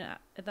good. I mean, at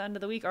the end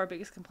of the week, our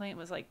biggest complaint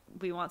was like,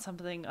 we want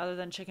something other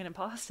than chicken and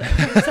pasta.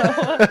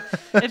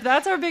 So if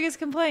that's our biggest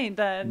complaint,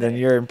 then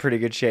you're in pretty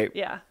good shape.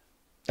 Yeah.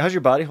 How's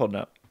your body holding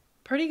up?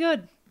 Pretty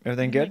good.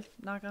 Everything good? Like,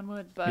 knock on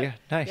wood. But yeah,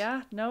 nice.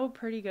 Yeah, no,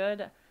 pretty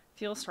good.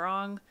 Feel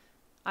strong.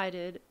 I'm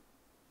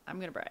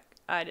going to brag.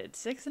 I did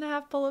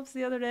 6.5 pull-ups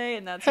the other day,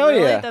 and that's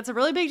that's a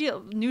really big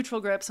deal.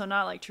 Neutral grip, so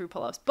not like true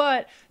pull-ups,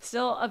 but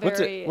still a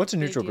very what's a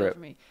neutral grip for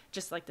me.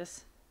 Just like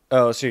this.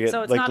 Oh, so you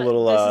get like the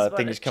little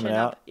things coming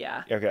out?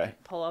 Yeah. Okay.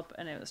 Pull up,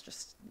 and it was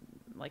just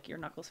like your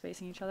knuckles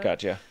facing each other.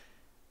 Gotcha.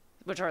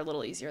 Which are a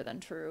little easier than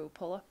true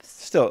pull-ups.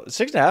 Still,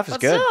 6.5 is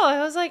good. Still, I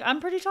was like,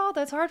 I'm pretty tall.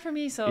 That's hard for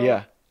me. So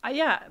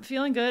yeah,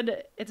 feeling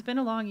good. It's been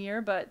a long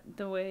year, but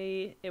the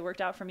way it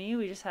worked out for me,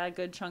 we just had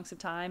good chunks of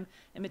time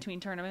in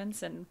between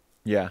tournaments, and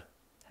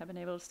have been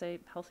able to stay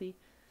healthy.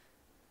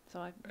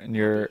 So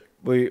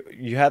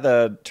you had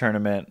the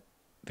tournament.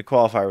 The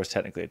qualifier was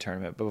technically a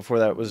tournament, but before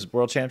that was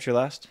World Champs your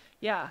last?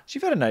 Yeah. So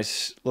you've had a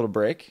nice little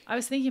break. I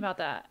was thinking about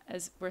that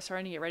as we're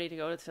starting to get ready to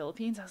go to the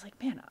Philippines. I was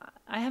like, man,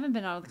 I haven't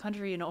been out of the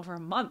country in over a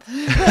month.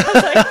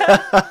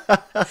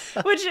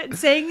 Which,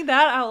 saying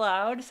that out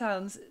loud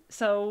sounds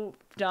so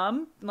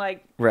dumb.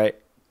 Like, right.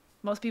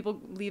 Most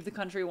people leave the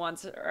country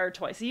once or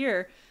twice a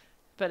year.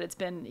 But it's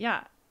been,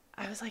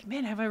 I was like,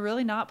 man, have I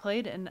really not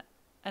played in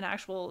an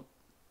actual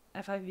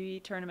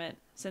FIVB tournament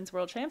since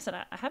World Champs? And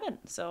I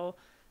haven't. So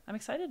I'm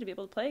excited to be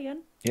able to play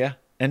again. Yeah.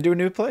 And do a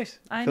new place.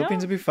 I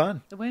Philippines know. would be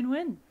fun. The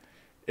win-win.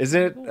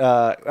 Isn't it?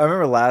 I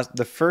remember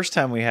the first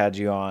time we had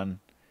you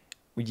on,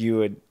 you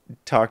would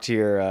talk to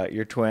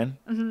your twin,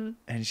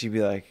 and she'd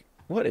be like,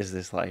 "What is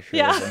this life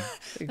you're living?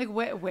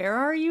 Like, where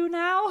are you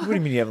now? What do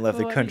you mean you haven't left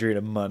the country in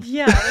a month?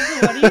 Yeah,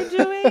 like, what are you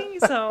doing?"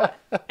 So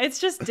it's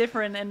just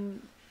different,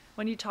 and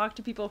when you talk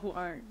to people who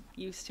aren't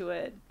used to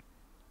it,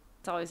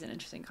 it's always an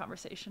interesting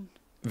conversation.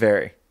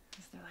 Very.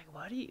 Because they're like,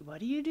 "What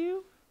do you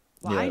do?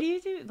 Why do you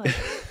do like?"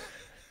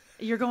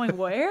 You're going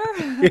where?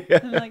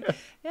 I'm like,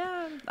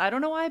 I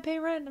don't know why I pay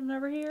rent. I'm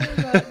never here.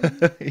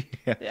 But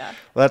Well,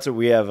 that's what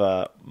we have.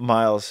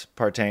 Miles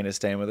Partain is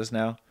staying with us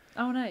now.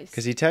 Oh, nice.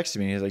 Because he texted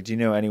me. He's like, "Do you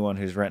know anyone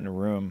who's renting a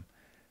room?"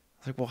 I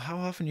was like, "Well, how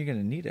often are you going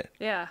to need it?"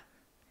 Yeah.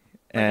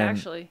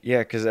 Actually. Yeah,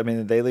 because I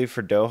mean, they leave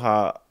for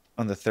Doha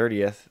on the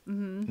 30th,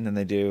 and then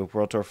they do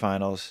World Tour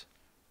Finals,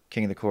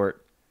 King of the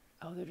Court,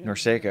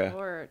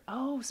 Norseca.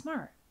 Oh,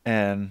 smart.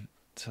 And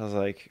so I was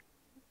like,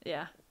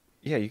 yeah,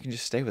 you can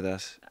just stay with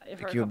us.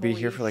 Like, you'll be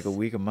here for like a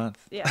week, a month.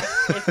 Yeah,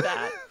 if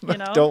that, you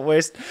know. Don't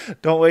waste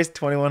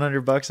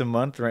 $2,100 a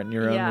month renting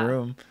your own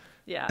room.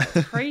 Yeah,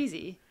 it's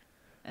crazy.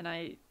 And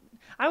I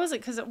was like,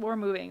 because we're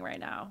moving right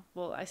now.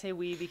 Well, I say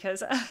we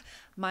because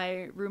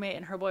my roommate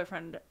and her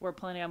boyfriend were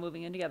planning on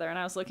moving in together, and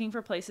I was looking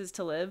for places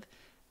to live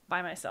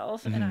by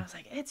myself, and I was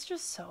like, it's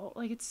just so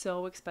it's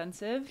so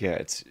expensive. Yeah,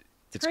 it's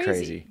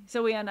crazy.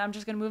 So I'm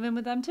just going to move in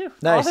with them too.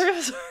 Nice. All three of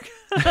us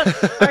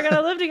are going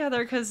to live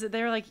together because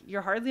they're like,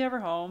 you're hardly ever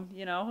home,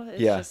 you know?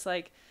 It's just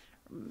like,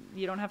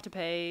 you don't have to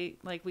pay,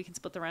 like we can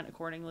split the rent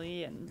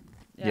accordingly. And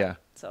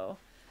so.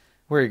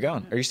 Where are you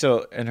going? Are you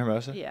still in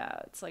Hermosa? Yeah,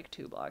 it's like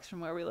 2 blocks from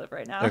where we live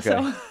right now. Okay.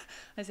 So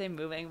I say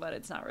moving, but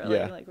it's not really.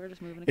 Like we're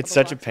just moving. It's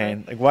such a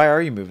pain. Like, why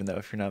are you moving though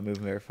if you're not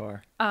moving very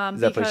far?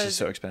 That place is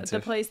so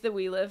expensive. The place that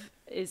we live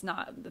is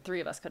not. The three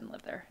of us couldn't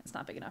live there. It's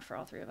not big enough for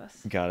all three of us.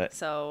 Got it.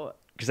 So.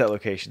 Because that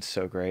location's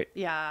so great.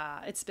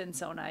 Yeah, it's been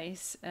so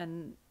nice,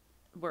 and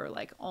we're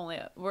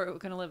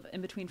gonna live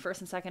in between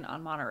first and second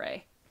on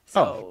Monterey.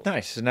 So,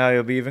 nice. So now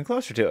you'll be even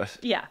closer to us.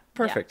 Yeah.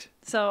 Perfect.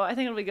 Yeah. So I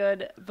think it'll be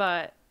good,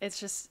 but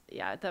it's just,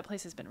 that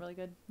place has been really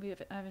good.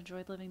 I've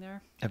enjoyed living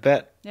there. I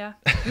bet. Yeah.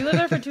 We lived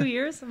there for 2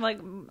 years. I'm like,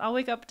 I'll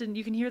wake up and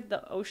you can hear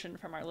the ocean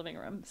from our living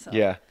room. So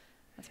yeah.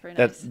 That's very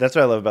nice. That's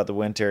what I love about the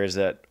winter is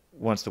that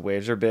once the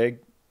waves are big,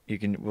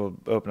 we'll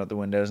open up the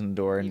windows and the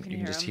door and you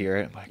can just hear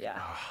it. I'm like,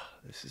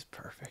 this is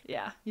perfect.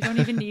 Yeah. You don't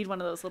even need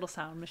one of those little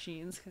sound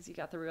machines because you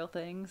got the real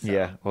thing. So.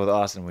 Yeah. Well, with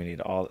Austin, we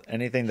need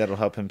anything that'll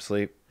help him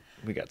sleep.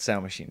 We got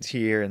sound machines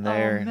here and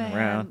there and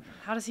around.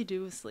 How does he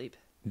do with sleep?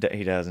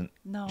 He doesn't.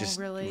 No, just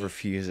really?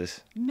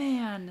 refuses.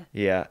 Man.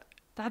 Yeah.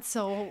 That's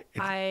so...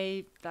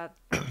 I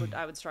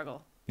would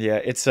struggle. Yeah,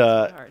 it's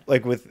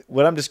like with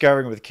what I'm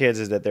discovering with kids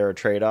is that there are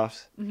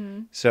trade-offs.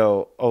 Mm-hmm.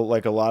 So,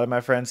 like a lot of my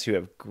friends who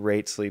have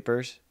great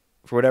sleepers,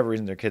 for whatever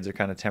reason, their kids are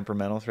kind of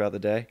temperamental throughout the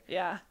day.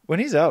 Yeah. When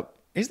he's up,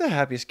 he's the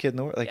happiest kid in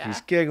the world. Like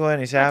he's giggling,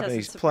 he's happy,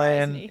 he's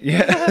playing. Me.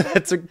 Yeah,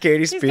 that's what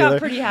Katie Spieler. He's got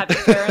pretty happy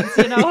parents,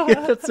 you know.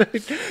 Yeah, that's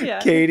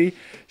right. Katie,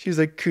 she was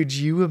like, "Could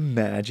you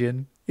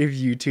imagine if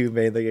you two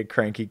made like a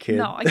cranky kid?"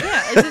 No, I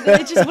can't.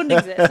 It just wouldn't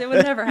exist. It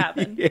would never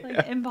happen. Yeah.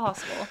 Like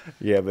impossible.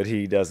 Yeah, but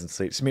he doesn't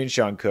sleep. So me and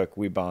Sean Cook,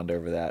 we bond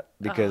over that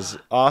because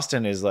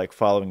Austin is like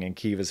following in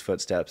Kiva's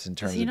footsteps in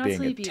terms of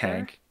being a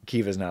tank.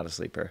 Kiva's not a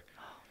sleeper.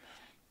 Oh, man.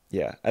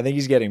 Yeah, I think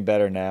he's getting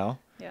better now.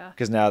 Yeah.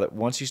 Because now that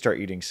once you start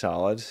eating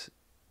solids,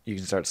 you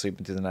can start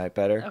sleeping through the night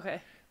better.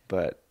 Okay.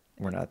 But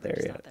we're not there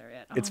yet. Not there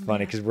yet. It's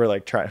funny because we're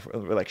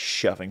like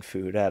shoving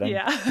food at him.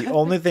 Yeah. The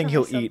only thing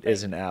he'll eat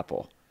is an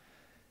apple.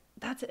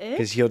 That's it?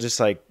 Because he'll just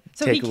like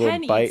so take a little bite.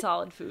 So he can eat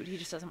solid food. He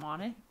just doesn't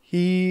want it?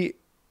 He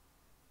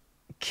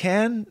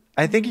can.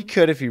 I think he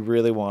could if he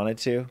really wanted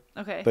to.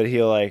 Okay. But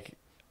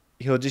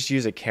he'll just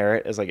use a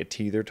carrot as like a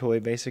teether toy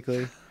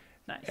basically.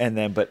 Nice. And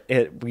then,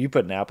 you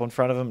put an apple in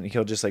front of him, and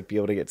he'll just like be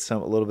able to get a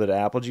little bit of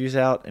apple juice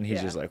out, and he's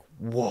just like,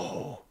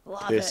 "Whoa,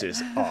 this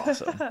is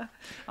awesome."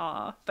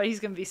 Aw, but he's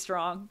gonna be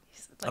strong.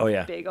 He's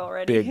like big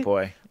already. Big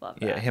boy. Love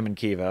that. Yeah, him and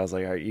Kiva. I was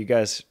like, "All right, you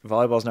guys,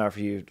 volleyball's not for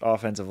you.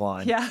 Offensive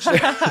line." Yeah,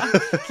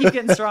 keep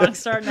getting strong.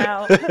 Start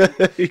now.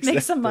 Exactly.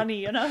 Make some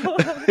money, you know.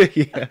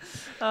 Yeah.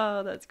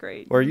 Oh, that's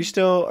great. Or are you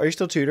still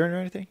tutoring or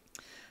anything?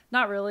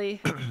 Not really.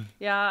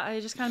 Yeah,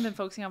 I just kind of been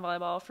focusing on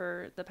volleyball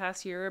for the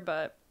past year,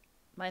 but.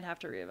 Might have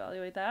to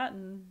reevaluate that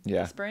in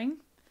the spring.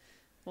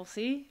 We'll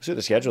see. See what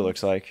the schedule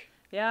looks like.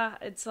 Yeah,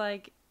 it's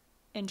like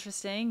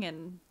interesting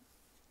and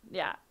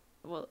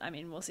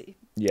we'll see.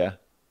 Yeah.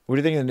 What do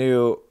you think of the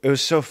new? It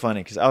was so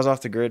funny because I was off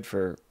the grid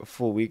for a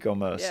full week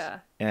almost. Yeah.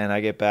 And I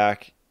get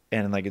back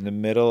and like in the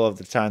middle of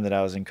the time that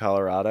I was in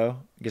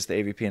Colorado, I guess the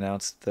AVP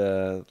announced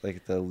the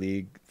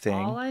league thing.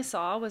 All I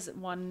saw was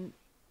one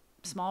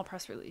small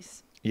press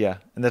release. Yeah,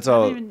 and that's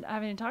all. I haven't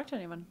even talked to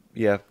anyone.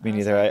 Yeah, me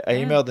neither. I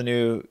emailed the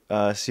new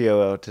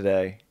COO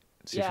today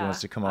to see if he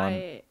wants to come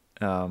on.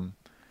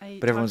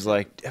 But everyone's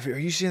like, "Are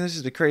you seeing this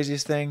is the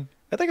craziest thing?"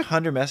 I had like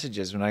 100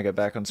 messages when I got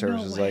back on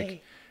services. No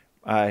way.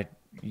 Like,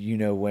 you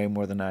know way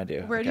more than I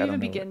do. Where do you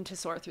even begin to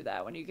sort through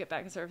that when you get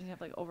back in service and you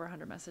have like over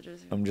 100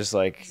 messages? I'm just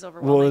like,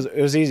 well,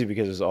 it was easy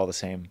because it was all the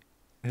same.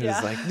 It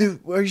was like, dude,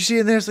 are you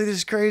seeing this? Like, this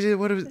is crazy.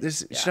 What is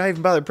this? Yeah. Should I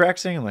even bother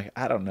practicing? I'm like,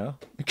 I don't know.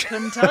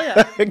 Couldn't tell you.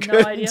 No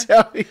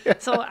idea.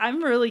 So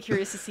I'm really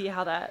curious to see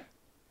how that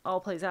all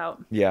plays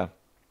out. Yeah.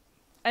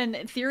 And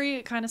in theory,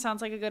 it kind of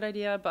sounds like a good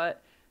idea,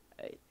 but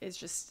it's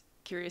just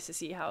curious to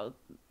see how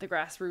the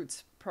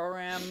grassroots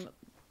program,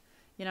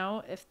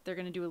 if they're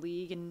going to do a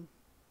league, and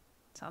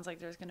it sounds like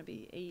there's going to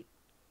be 8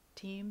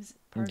 teams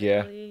part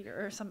of the league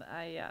or something.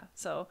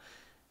 So,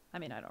 I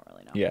mean, I don't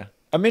really know. Yeah.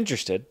 I'm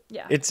interested.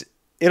 Yeah.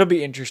 It'll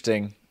be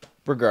interesting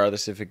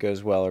regardless if it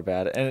goes well or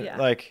bad. And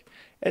like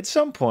at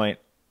some point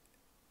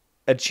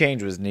a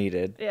change was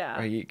needed. Yeah.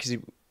 Because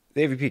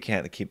the AVP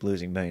can't keep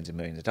losing millions and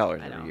millions of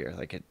dollars every year.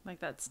 Like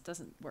that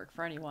doesn't work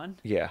for anyone.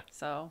 Yeah.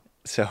 So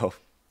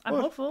I'm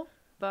hopeful,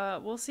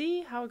 but we'll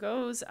see how it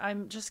goes.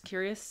 I'm just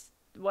curious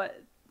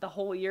what the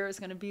whole year is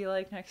going to be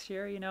like next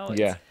year,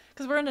 Yeah.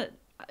 Because we're in a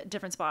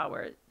different spot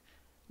where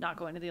not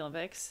going to the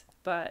Olympics,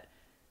 but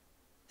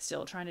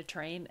still trying to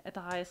train at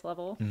the highest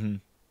level. Mm-hmm.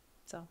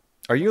 So.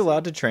 Are you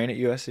allowed to train at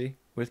USC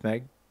with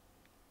Meg?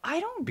 I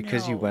don't know.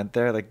 Because you went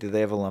there? Like, do they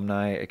have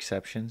alumni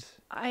exceptions?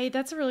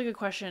 That's a really good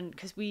question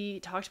because we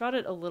talked about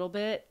it a little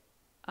bit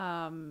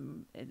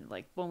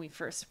like when we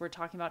first were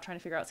talking about trying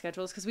to figure out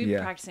schedules because we've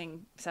been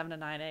practicing 7 to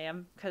 9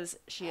 a.m. because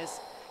she has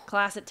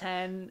class at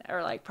 10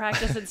 or like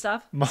practice and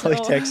stuff. Molly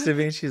texted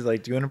me and she's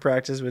like, do you want to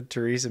practice with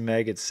Terese and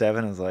Meg at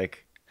 7? I was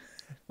like...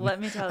 Let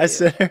me tell you. I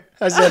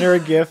sent her a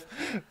GIF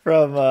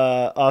from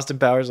Austin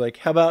Powers, like,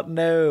 how about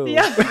no?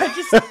 Yeah,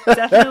 just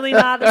definitely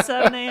not at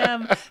 7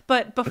 a.m.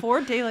 But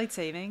before daylight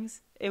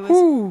savings, it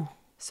was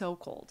so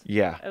cold.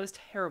 Yeah. It was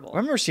terrible. I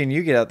remember seeing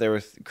you get out there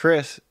with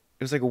Chris.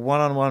 It was like a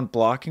one-on-one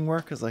blocking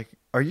work. I was like,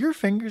 are your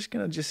fingers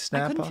going to just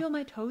snap off? I couldn't feel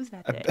my toes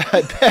that day.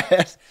 I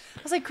bet.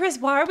 I was like, Chris,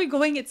 why are we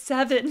going at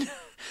 7?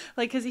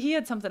 Because he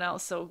had something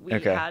else, so we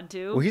had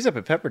to. Well, he's up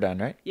at Pepperdine,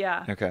 right?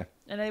 Yeah. Okay.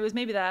 And it was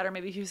maybe that, or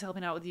maybe he was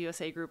helping out with the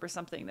USA group or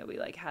something that we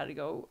had to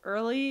go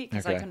early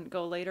because I couldn't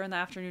go later in the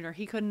afternoon, or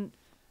he couldn't.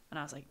 And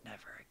I was like,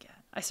 never again.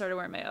 I started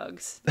wearing my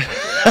Uggs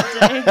that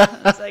day.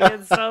 I was like,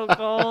 it's so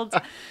cold.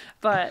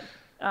 But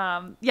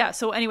yeah,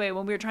 so anyway,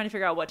 when we were trying to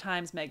figure out what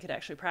times Meg could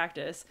actually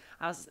practice,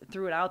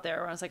 threw it out there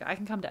where I was like, I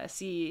can come to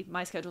SC.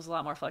 My schedule's a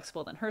lot more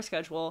flexible than her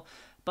schedule,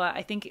 but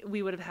I think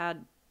there would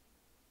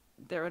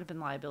have been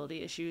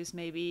liability issues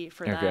maybe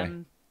for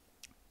them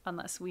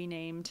unless we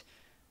named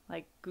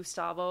like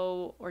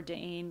Gustavo or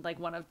Dane, like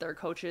one of their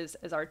coaches,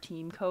 as our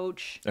team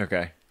coach.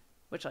 Okay.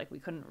 Which like we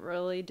couldn't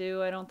really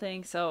do, I don't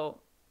think. So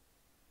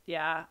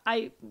yeah,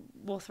 I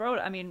will throw it.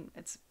 I mean,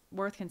 it's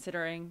worth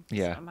considering.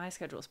 Yeah. So my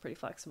schedule is pretty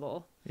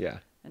flexible. Yeah.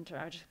 And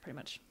I just pretty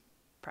much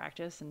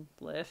practice and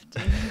lift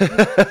and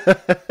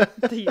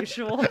the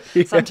usual.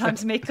 Yeah.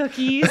 Sometimes make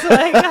cookies.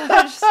 Like,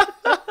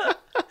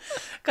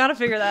 gotta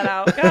figure that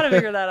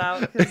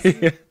out.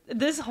 Because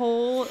this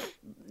whole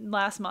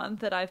last month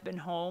that I've been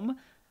home,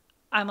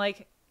 I'm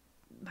like,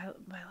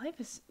 my life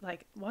is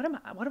like, what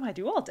am I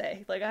do all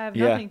day? Like, I have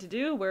nothing to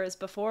do. Whereas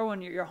before,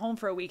 when you're home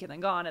for a week and then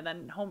gone, and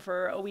then home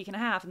for a week and a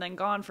half and then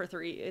gone for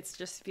 3, it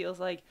just feels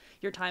like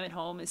your time at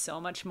home is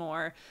so much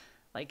more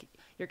like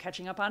you're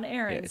catching up on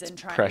errands and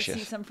trying to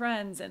see some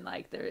friends, and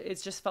like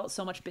it's just felt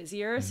so much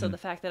busier. Mm-hmm. So the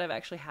fact that I've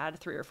actually had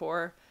 3 or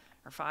 4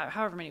 or 5,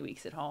 however many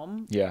weeks at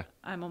home,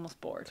 I'm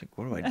almost bored. It's like,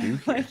 what do I do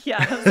here? Like,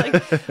 I was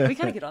like, we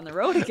gotta get on the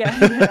road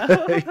again. You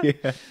know?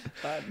 Yeah.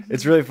 But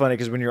it's really funny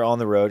because when you're on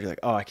the road, you're like,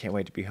 oh, I can't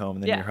wait to be home.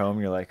 And then you're home,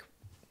 you're like,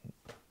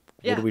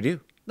 what do we do?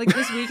 Like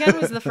this weekend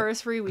was the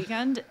first free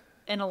weekend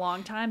in a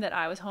long time that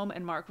I was home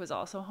and Mark was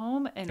also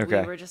home, and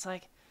we were just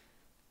like,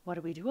 what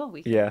do we do all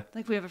weekend? Yeah.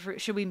 Like, we have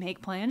should we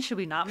make plans? Should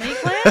we not make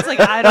plans? Like,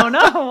 I don't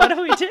know. What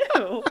do we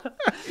do?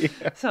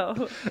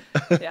 So,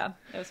 yeah,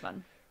 it was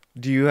fun.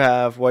 Do you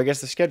have, well, I guess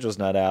the schedule's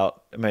not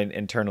out. I mean,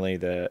 internally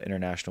the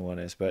international one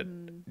is, but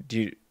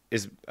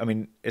it's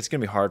going to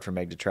be hard for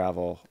Meg to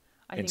travel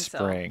in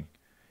spring.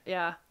 So.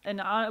 Yeah.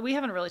 And we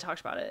haven't really talked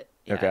about it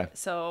yet. Okay.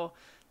 So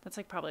that's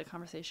like probably a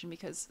conversation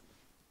because,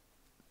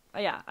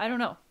 I don't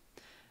know.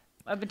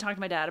 I've been talking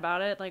to my dad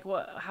about it. Like,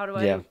 how do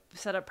I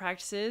set up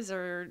practices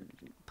or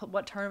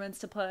what tournaments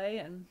to play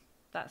and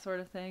that sort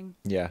of thing.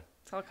 Yeah.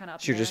 It's all kind of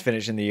up So you're just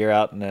finishing the year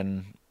out and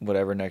then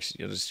whatever next,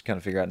 you'll just kind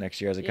of figure out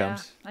next year as it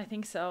comes? I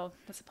think so.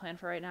 That's the plan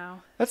for right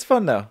now. That's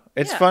fun, though.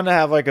 It's fun to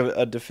have like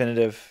a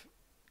definitive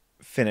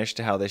finish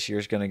to how this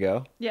year's going to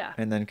go. Yeah.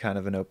 And then kind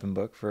of an open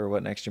book for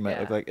what next year might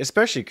look like.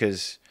 Especially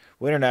because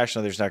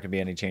international, there's not going to be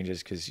any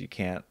changes because you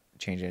can't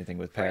change anything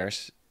with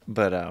Paris. Right.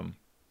 But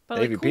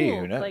like, AVP, cool.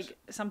 who knows? Like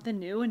something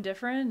new and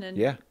different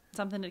and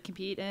something to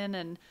compete in.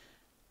 And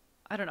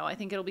I don't know. I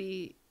think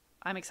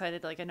I'm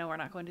excited. Like, I know we're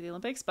not going to the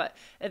Olympics, but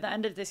at the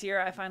end of this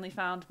year, I finally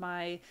found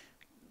my,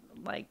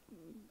 like,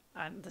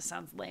 this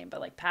sounds lame, but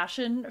like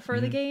passion for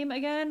the game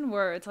again,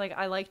 where it's like,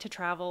 I like to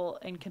travel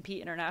and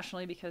compete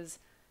internationally because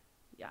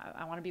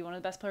I want to be one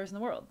of the best players in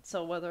the world.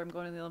 So whether I'm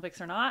going to the Olympics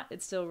or not,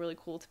 it's still really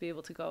cool to be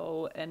able to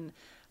go and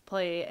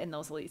play in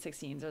those Elite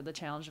 16s or the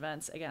challenge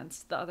events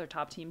against the other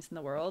top teams in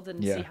the world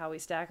and see how we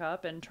stack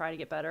up and try to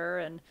get better.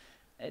 And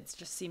it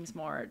just seems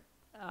more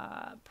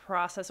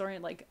process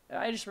oriented. Like,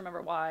 I just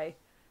remember why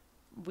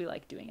we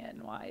like doing it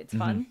and why it's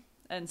fun.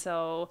 And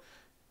so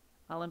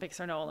Olympics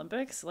or no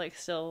Olympics, like,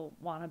 still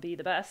want to be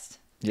the best.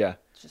 Yeah.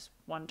 It's just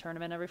one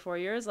tournament every 4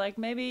 years. Like,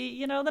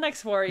 maybe, the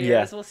next 4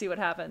 years, we'll see what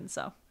happens.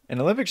 So. And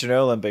Olympics or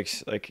no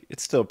Olympics, like,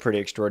 it's still a pretty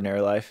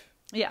extraordinary life.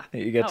 Yeah. That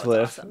you get to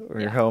live. Awesome. Where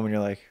you're home and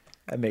you're like,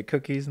 I make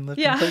cookies and lift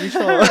in cookies.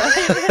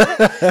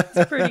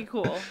 It's pretty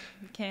cool.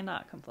 You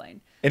cannot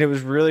complain. And it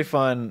was really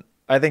fun.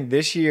 I think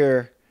this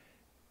year,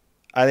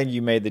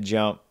 you made the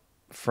jump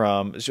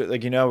from, so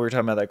like, we were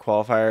talking about that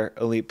qualifier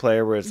elite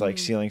player where it's like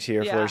ceilings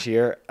here, floors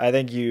here. I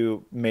think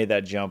you made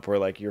that jump where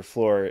like your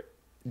floor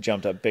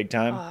jumped up big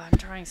time. Oh, I'm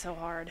trying so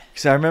hard.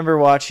 Because I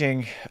remember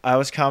I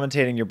was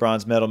commentating your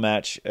bronze medal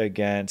match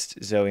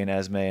against Zoe and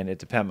Esme and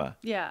Itapema.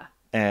 Yeah.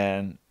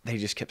 And they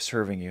just kept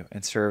serving you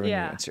and serving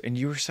you. And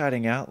you were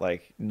siding out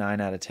like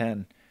 9 out of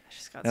 10. I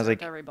just got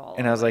served every ball.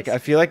 And I was like, I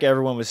feel like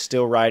everyone was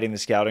still riding the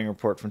scouting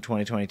report from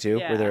 2022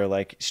 where they're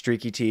like,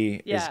 Streaky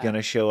T is going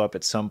to show up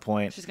at some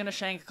point. She's going to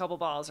shank a couple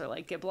balls or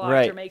like get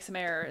blocked or make some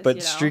errors.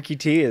 But Streaky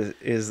T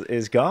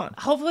is gone.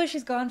 Hopefully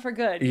she's gone for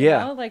good. You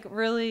know? Like,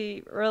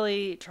 really,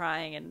 really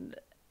trying. And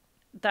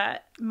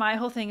that my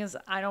whole thing is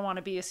I don't want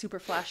to be a super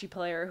flashy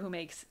player who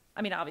makes,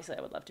 I mean, obviously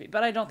I would love to be,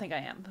 but I don't think I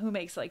am, who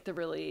makes like the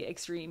really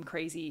extreme,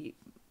 crazy,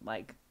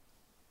 like,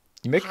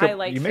 you make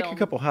a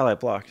couple highlight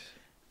blocks.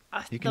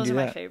 Those are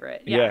my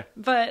favorite. Yeah.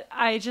 But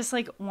I just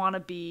like want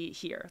to be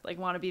here, like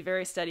want to be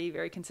very steady,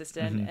 very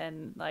consistent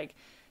and like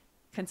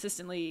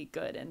consistently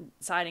good and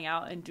siding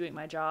out and doing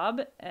my job,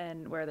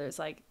 and where there's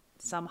like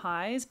some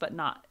highs, but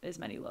not as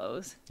many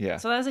lows. Yeah.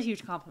 So that's a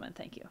huge compliment.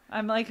 Thank you.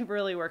 I'm like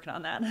really working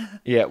on that.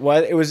 Yeah.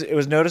 Well, it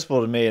was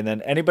noticeable to me. And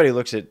then anybody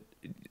looks at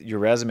your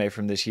resume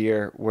from this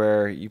year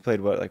where you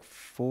played what, like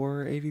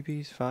 4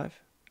 AVPs, 5?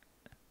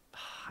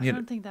 I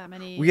don't think that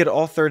many. We had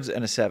all thirds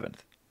and a 7th.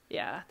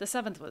 Yeah. The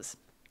 7th was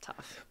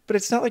tough. But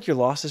it's not like your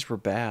losses were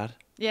bad.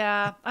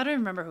 Yeah. I don't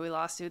even remember who we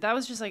lost to. That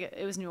was just like,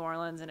 it was New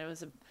Orleans and it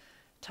was a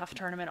tough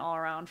tournament all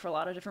around for a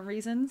lot of different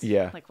reasons.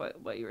 Yeah. Like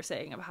what you were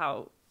saying of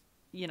how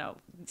you know,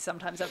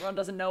 sometimes everyone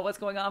doesn't know what's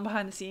going on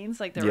behind the scenes.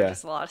 Like there was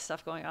just a lot of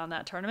stuff going on in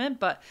that tournament,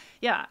 but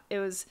yeah, it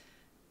was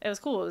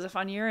cool. It was a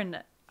fun year,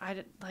 and I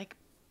did, like,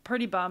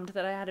 pretty bummed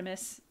that I had to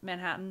miss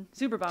Manhattan.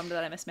 Super bummed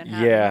that I missed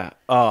Manhattan. Yeah.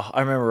 Oh,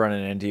 I remember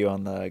running into you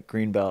on the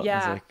green belt. Yeah. I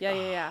was like,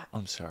 yeah.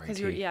 I'm sorry. Because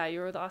you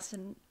were with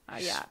Austin.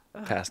 Yeah.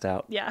 Passed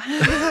out. Yeah.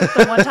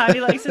 The one time he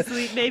likes to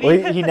sleep, maybe.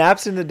 Well, he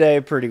naps in the day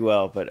pretty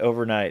well, but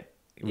overnight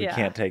we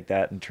can't take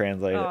that and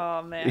translate it.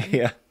 Oh man.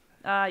 Yeah.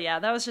 Yeah,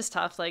 that was just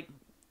tough. Like,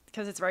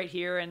 because it's right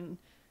here, and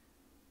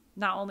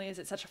not only is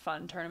it such a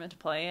fun tournament to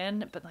play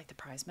in, but like the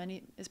prize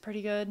money is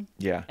pretty good.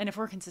 Yeah. And if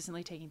we're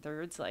consistently taking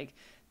thirds, like,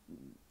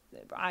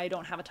 I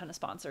don't have a ton of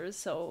sponsors,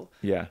 so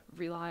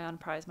rely on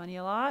prize money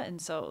a lot.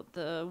 And so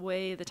the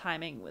way the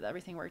timing with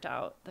everything worked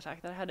out, the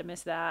fact that I had to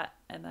miss that,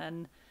 and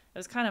then it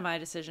was kind of my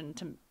decision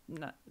to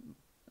not.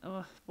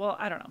 Well,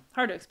 I don't know,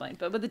 hard to explain,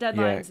 but with the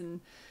deadlines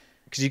and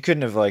because you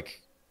couldn't have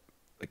like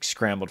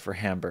scrambled for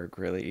Hamburg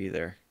really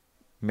either.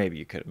 Maybe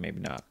you could, maybe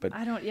not. But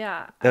I don't.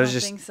 Yeah, I don't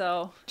think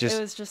so. It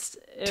was just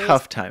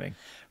tough timing.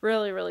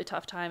 Really, really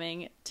tough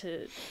timing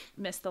to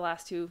miss the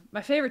last two.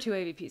 My favorite two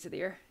AVPs of the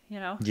year. You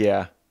know.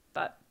 Yeah.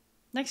 But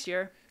next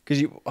year.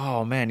 Because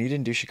oh man, you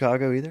didn't do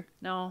Chicago either?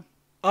 No.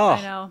 Oh.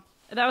 I know.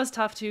 That was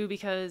tough too,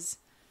 because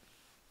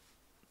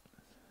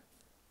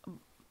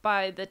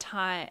by the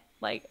time,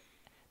 like,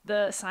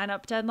 the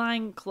sign-up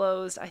deadline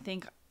closed, I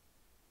think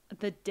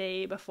the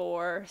day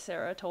before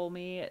Sarah told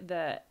me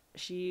that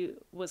she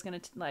was going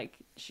to,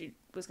 she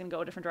was going to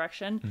go a different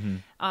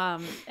direction.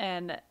 Mm-hmm.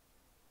 And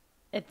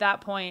at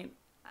that point,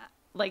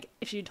 like,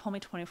 if she'd told me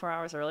 24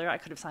 hours earlier, I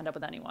could have signed up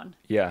with anyone.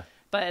 Yeah.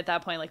 But at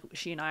that point, like,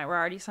 she and I were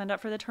already signed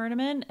up for the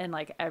tournament, and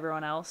like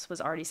everyone else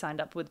was already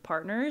signed up with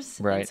partners.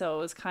 Right. And so it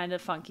was kind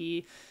of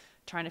funky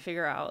trying to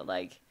figure out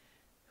like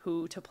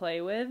who to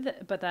play with.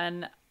 But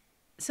then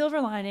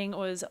silver lining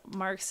was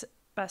Mark's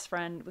best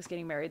friend was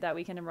getting married that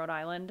weekend in Rhode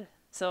Island.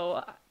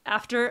 So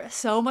after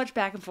so much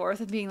back and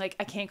forth of being like,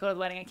 I can't go to the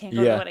wedding, I can't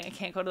go to the wedding, I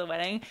can't go to the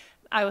wedding,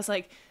 I was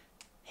like,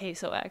 hey,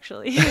 so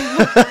actually,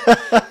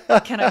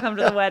 can I come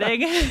to the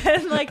wedding?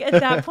 And like at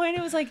that point,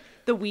 it was like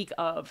the week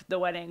of the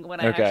wedding when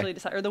I actually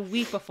decided, or the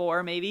week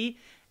before maybe.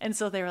 And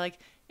so they were like,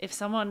 if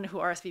someone who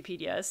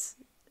RSVP'd yes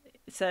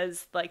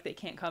says like they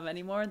can't come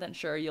anymore, then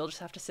sure, you'll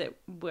just have to sit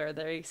where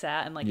they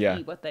sat and like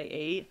eat what they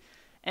ate.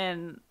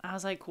 And I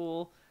was like,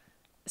 cool.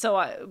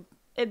 So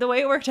the way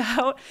it worked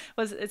out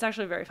was, it's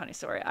actually a very funny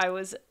story. I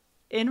was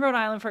in Rhode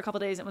Island for a couple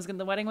of days.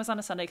 The wedding was on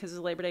a Sunday because it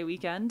was Labor Day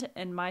weekend,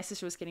 and my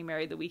sister was getting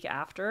married the week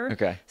after.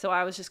 Okay. So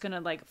I was just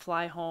gonna like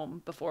fly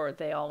home before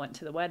they all went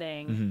to the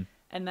wedding. Mm-hmm.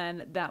 And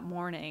then that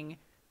morning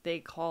they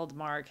called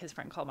Mark, his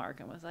friend called Mark,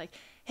 and was like,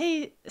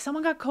 hey,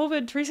 someone got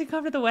COVID, Terese can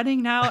come to the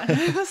wedding now. And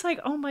I was like,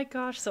 oh my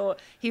gosh. So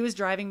he was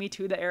driving me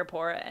to the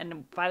airport,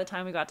 and by the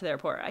time we got to the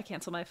airport, I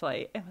canceled my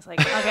flight and was like,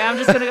 okay,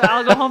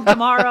 I'll go home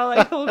tomorrow,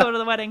 like we'll go to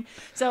the wedding.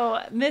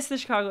 So missed the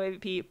Chicago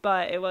AVP,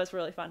 but it was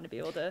really fun to be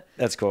able to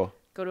That's cool.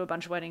 Go to a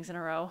bunch of weddings in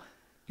a row.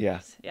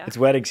 Yeah. It's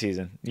wedding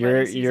season.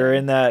 You're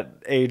in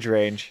that age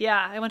range.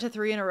 Yeah, I went to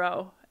 3 in a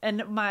row.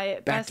 And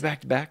my back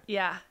to back?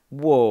 Yeah.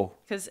 Whoa.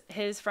 Because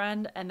his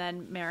friend, and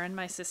then Marin,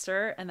 my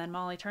sister, and then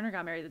Molly Turner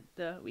got married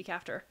the week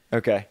after.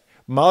 Okay.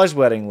 Molly's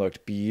wedding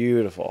looked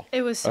beautiful.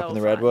 It was so up in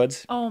the fun.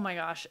 Redwoods. Oh my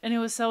gosh. And it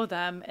was so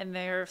them, and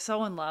they're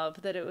so in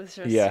love that it was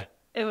just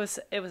it was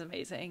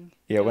amazing.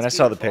 Yeah, when I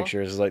saw the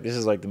pictures, it was like, this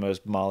is like the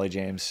most Molly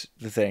James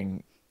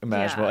thing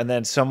imaginable. And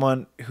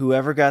then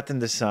whoever got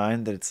them to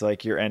sign that it's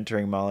like you're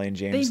entering Molly and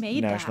James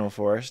National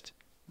Forest.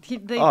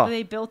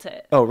 They built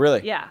it. Oh,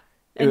 really? Yeah.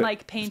 And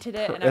like painted it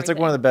and everything. That's like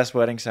one of the best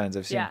wedding signs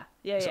I've seen. Yeah.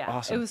 It's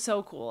awesome. It was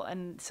so cool.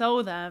 And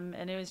so them,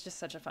 and it was just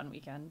such a fun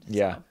weekend.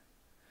 Yeah. So.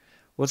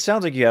 Well, it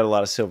sounds like you had a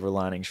lot of silver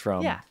linings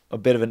from a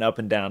bit of an up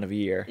and down of a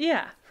year.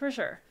 Yeah, for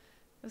sure.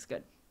 It was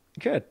good.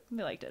 Good.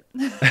 We liked it.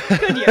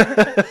 Good year.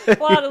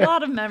 a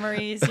lot of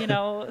memories,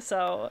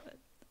 so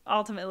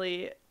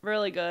ultimately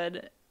really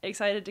good.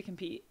 Excited to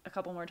compete a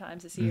couple more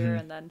times this year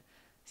and then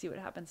see what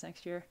happens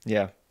next year.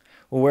 Yeah.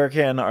 Well, where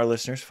can our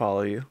listeners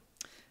follow you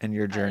and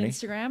your journey?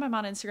 Instagram. I'm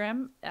on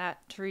Instagram at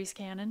Terese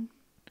Cannon.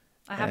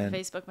 I have a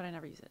Facebook, but I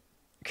never use it.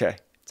 Okay.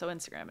 So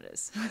Instagram it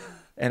is.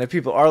 And if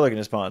people are looking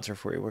to sponsor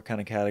for you, what kind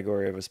of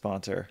category of a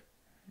sponsor?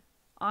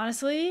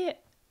 Honestly,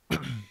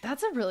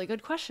 that's a really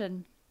good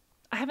question.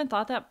 I haven't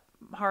thought that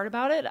hard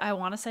about it. I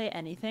want to say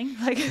anything.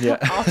 Like,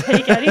 I'll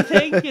take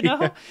anything,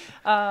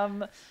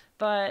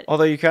 But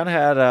although you kind of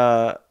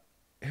had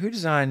who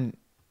designed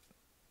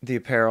the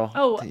apparel?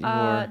 Oh,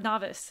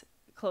 Novice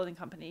Clothing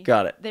Company.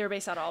 Got it. They were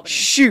based out of Albany.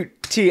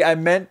 Shoot, T, I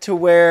meant to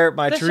wear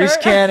my Terese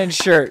Cannon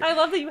shirt. I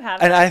love that you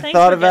have it. And I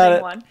thought about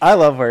it. One. I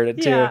love wearing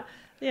it too.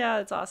 Yeah,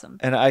 it's awesome.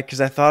 And because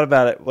I thought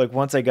about it, like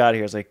once I got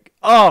here, I was like,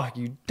 oh,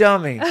 you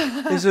dummy.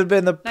 This would have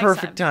been the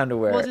perfect time to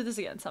wear it. We'll do this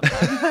again sometime.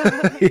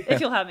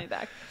 If you'll have me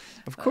back.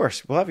 Of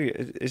course. We'll have you.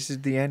 This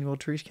is the annual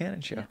Terese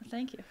Cannon show. Yeah,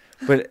 thank you.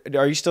 But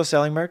are you still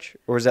selling merch,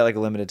 or is that like a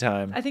limited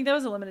time? I think that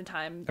was a limited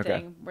time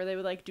thing where they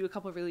would like do a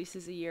couple of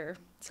releases a year.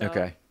 So,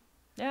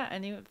 yeah,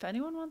 if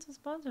anyone wants to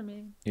sponsor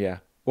me. Yeah.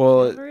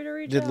 Well,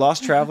 did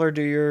Lost Traveler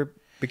do your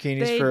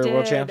bikinis for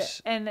World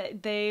Champs? And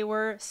they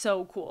were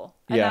so cool.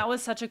 And that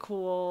was such a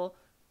cool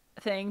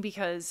thing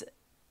because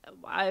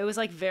I was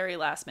like very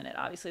last minute.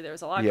 Obviously, there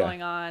was a lot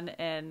going on,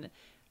 and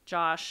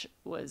Josh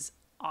was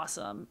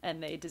awesome,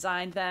 and they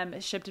designed them,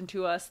 shipped them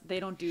to us. They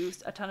don't do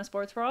a ton of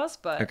sports for us,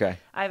 but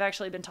I've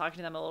actually been talking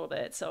to them a little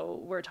bit.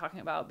 So we're talking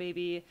about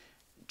maybe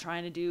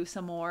trying to do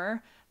some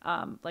more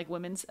like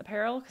women's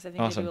apparel, because I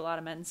think they do a lot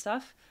of men's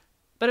stuff.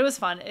 But it was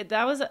fun.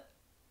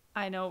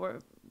 I know we're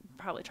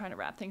probably trying to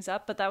wrap things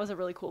up, but that was a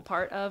really cool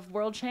part of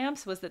World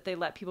Champs, was that they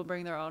let people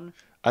bring their own.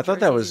 I thought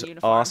that was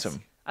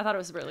awesome. I thought it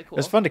was really cool. It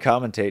was fun to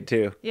commentate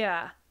too.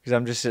 Yeah. Because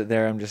I'm just sitting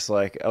there,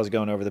 I was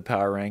going over the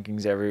power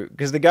rankings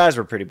because the guys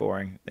were pretty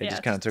boring. They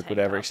just kind of took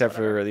whatever, except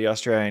for the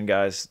Australian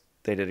guys.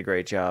 They did a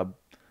great job.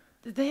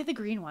 They had the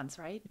green ones,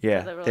 right?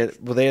 Yeah.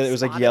 It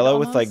was like yellow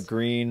almost with like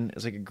green. It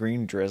was like a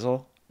green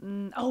drizzle.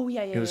 Oh,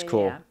 yeah. It was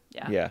cool.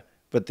 Yeah.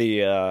 But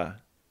the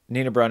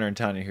Nina Brunner and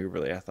Tanya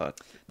Huberly, I thought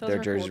their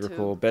jerseys were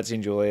cool. Betsy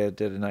and Julia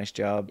did a nice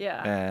job.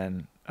 Yeah.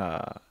 And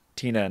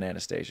Tina and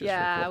Anastasia.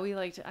 Yeah, cool.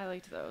 I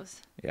liked those.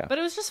 Yeah. But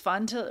it was just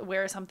fun to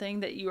wear something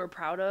that you were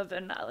proud of,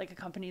 and like a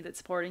company that's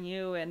supporting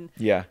you, and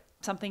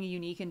something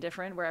unique and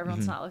different where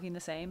everyone's not looking the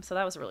same. So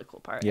that was a really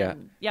cool part. Yeah.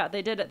 And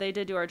they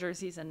did do our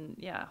jerseys,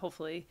 and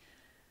hopefully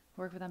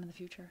work with them in the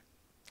future.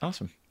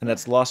 Awesome. And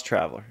that's Lost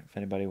Traveler, if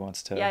anybody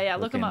wants to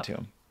look them into up.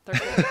 them. They're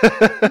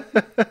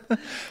cool.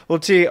 Well,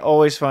 T,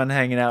 always fun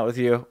hanging out with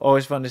you.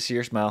 Always fun to see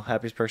your smile.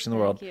 Happiest person in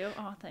the world. Thank you.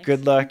 Oh, thanks.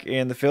 Good luck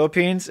in the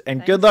Philippines,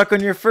 and good luck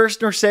on your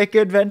first Norseca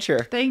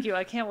adventure. Thank you.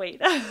 I can't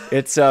wait.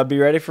 It's be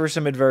ready for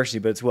some adversity,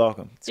 but it's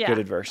welcome. It's good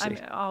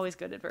adversity. I'm always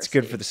good adversity. It's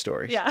good for the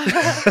stories. Yeah.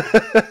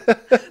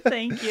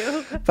 Thank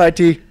you. Bye,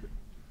 T.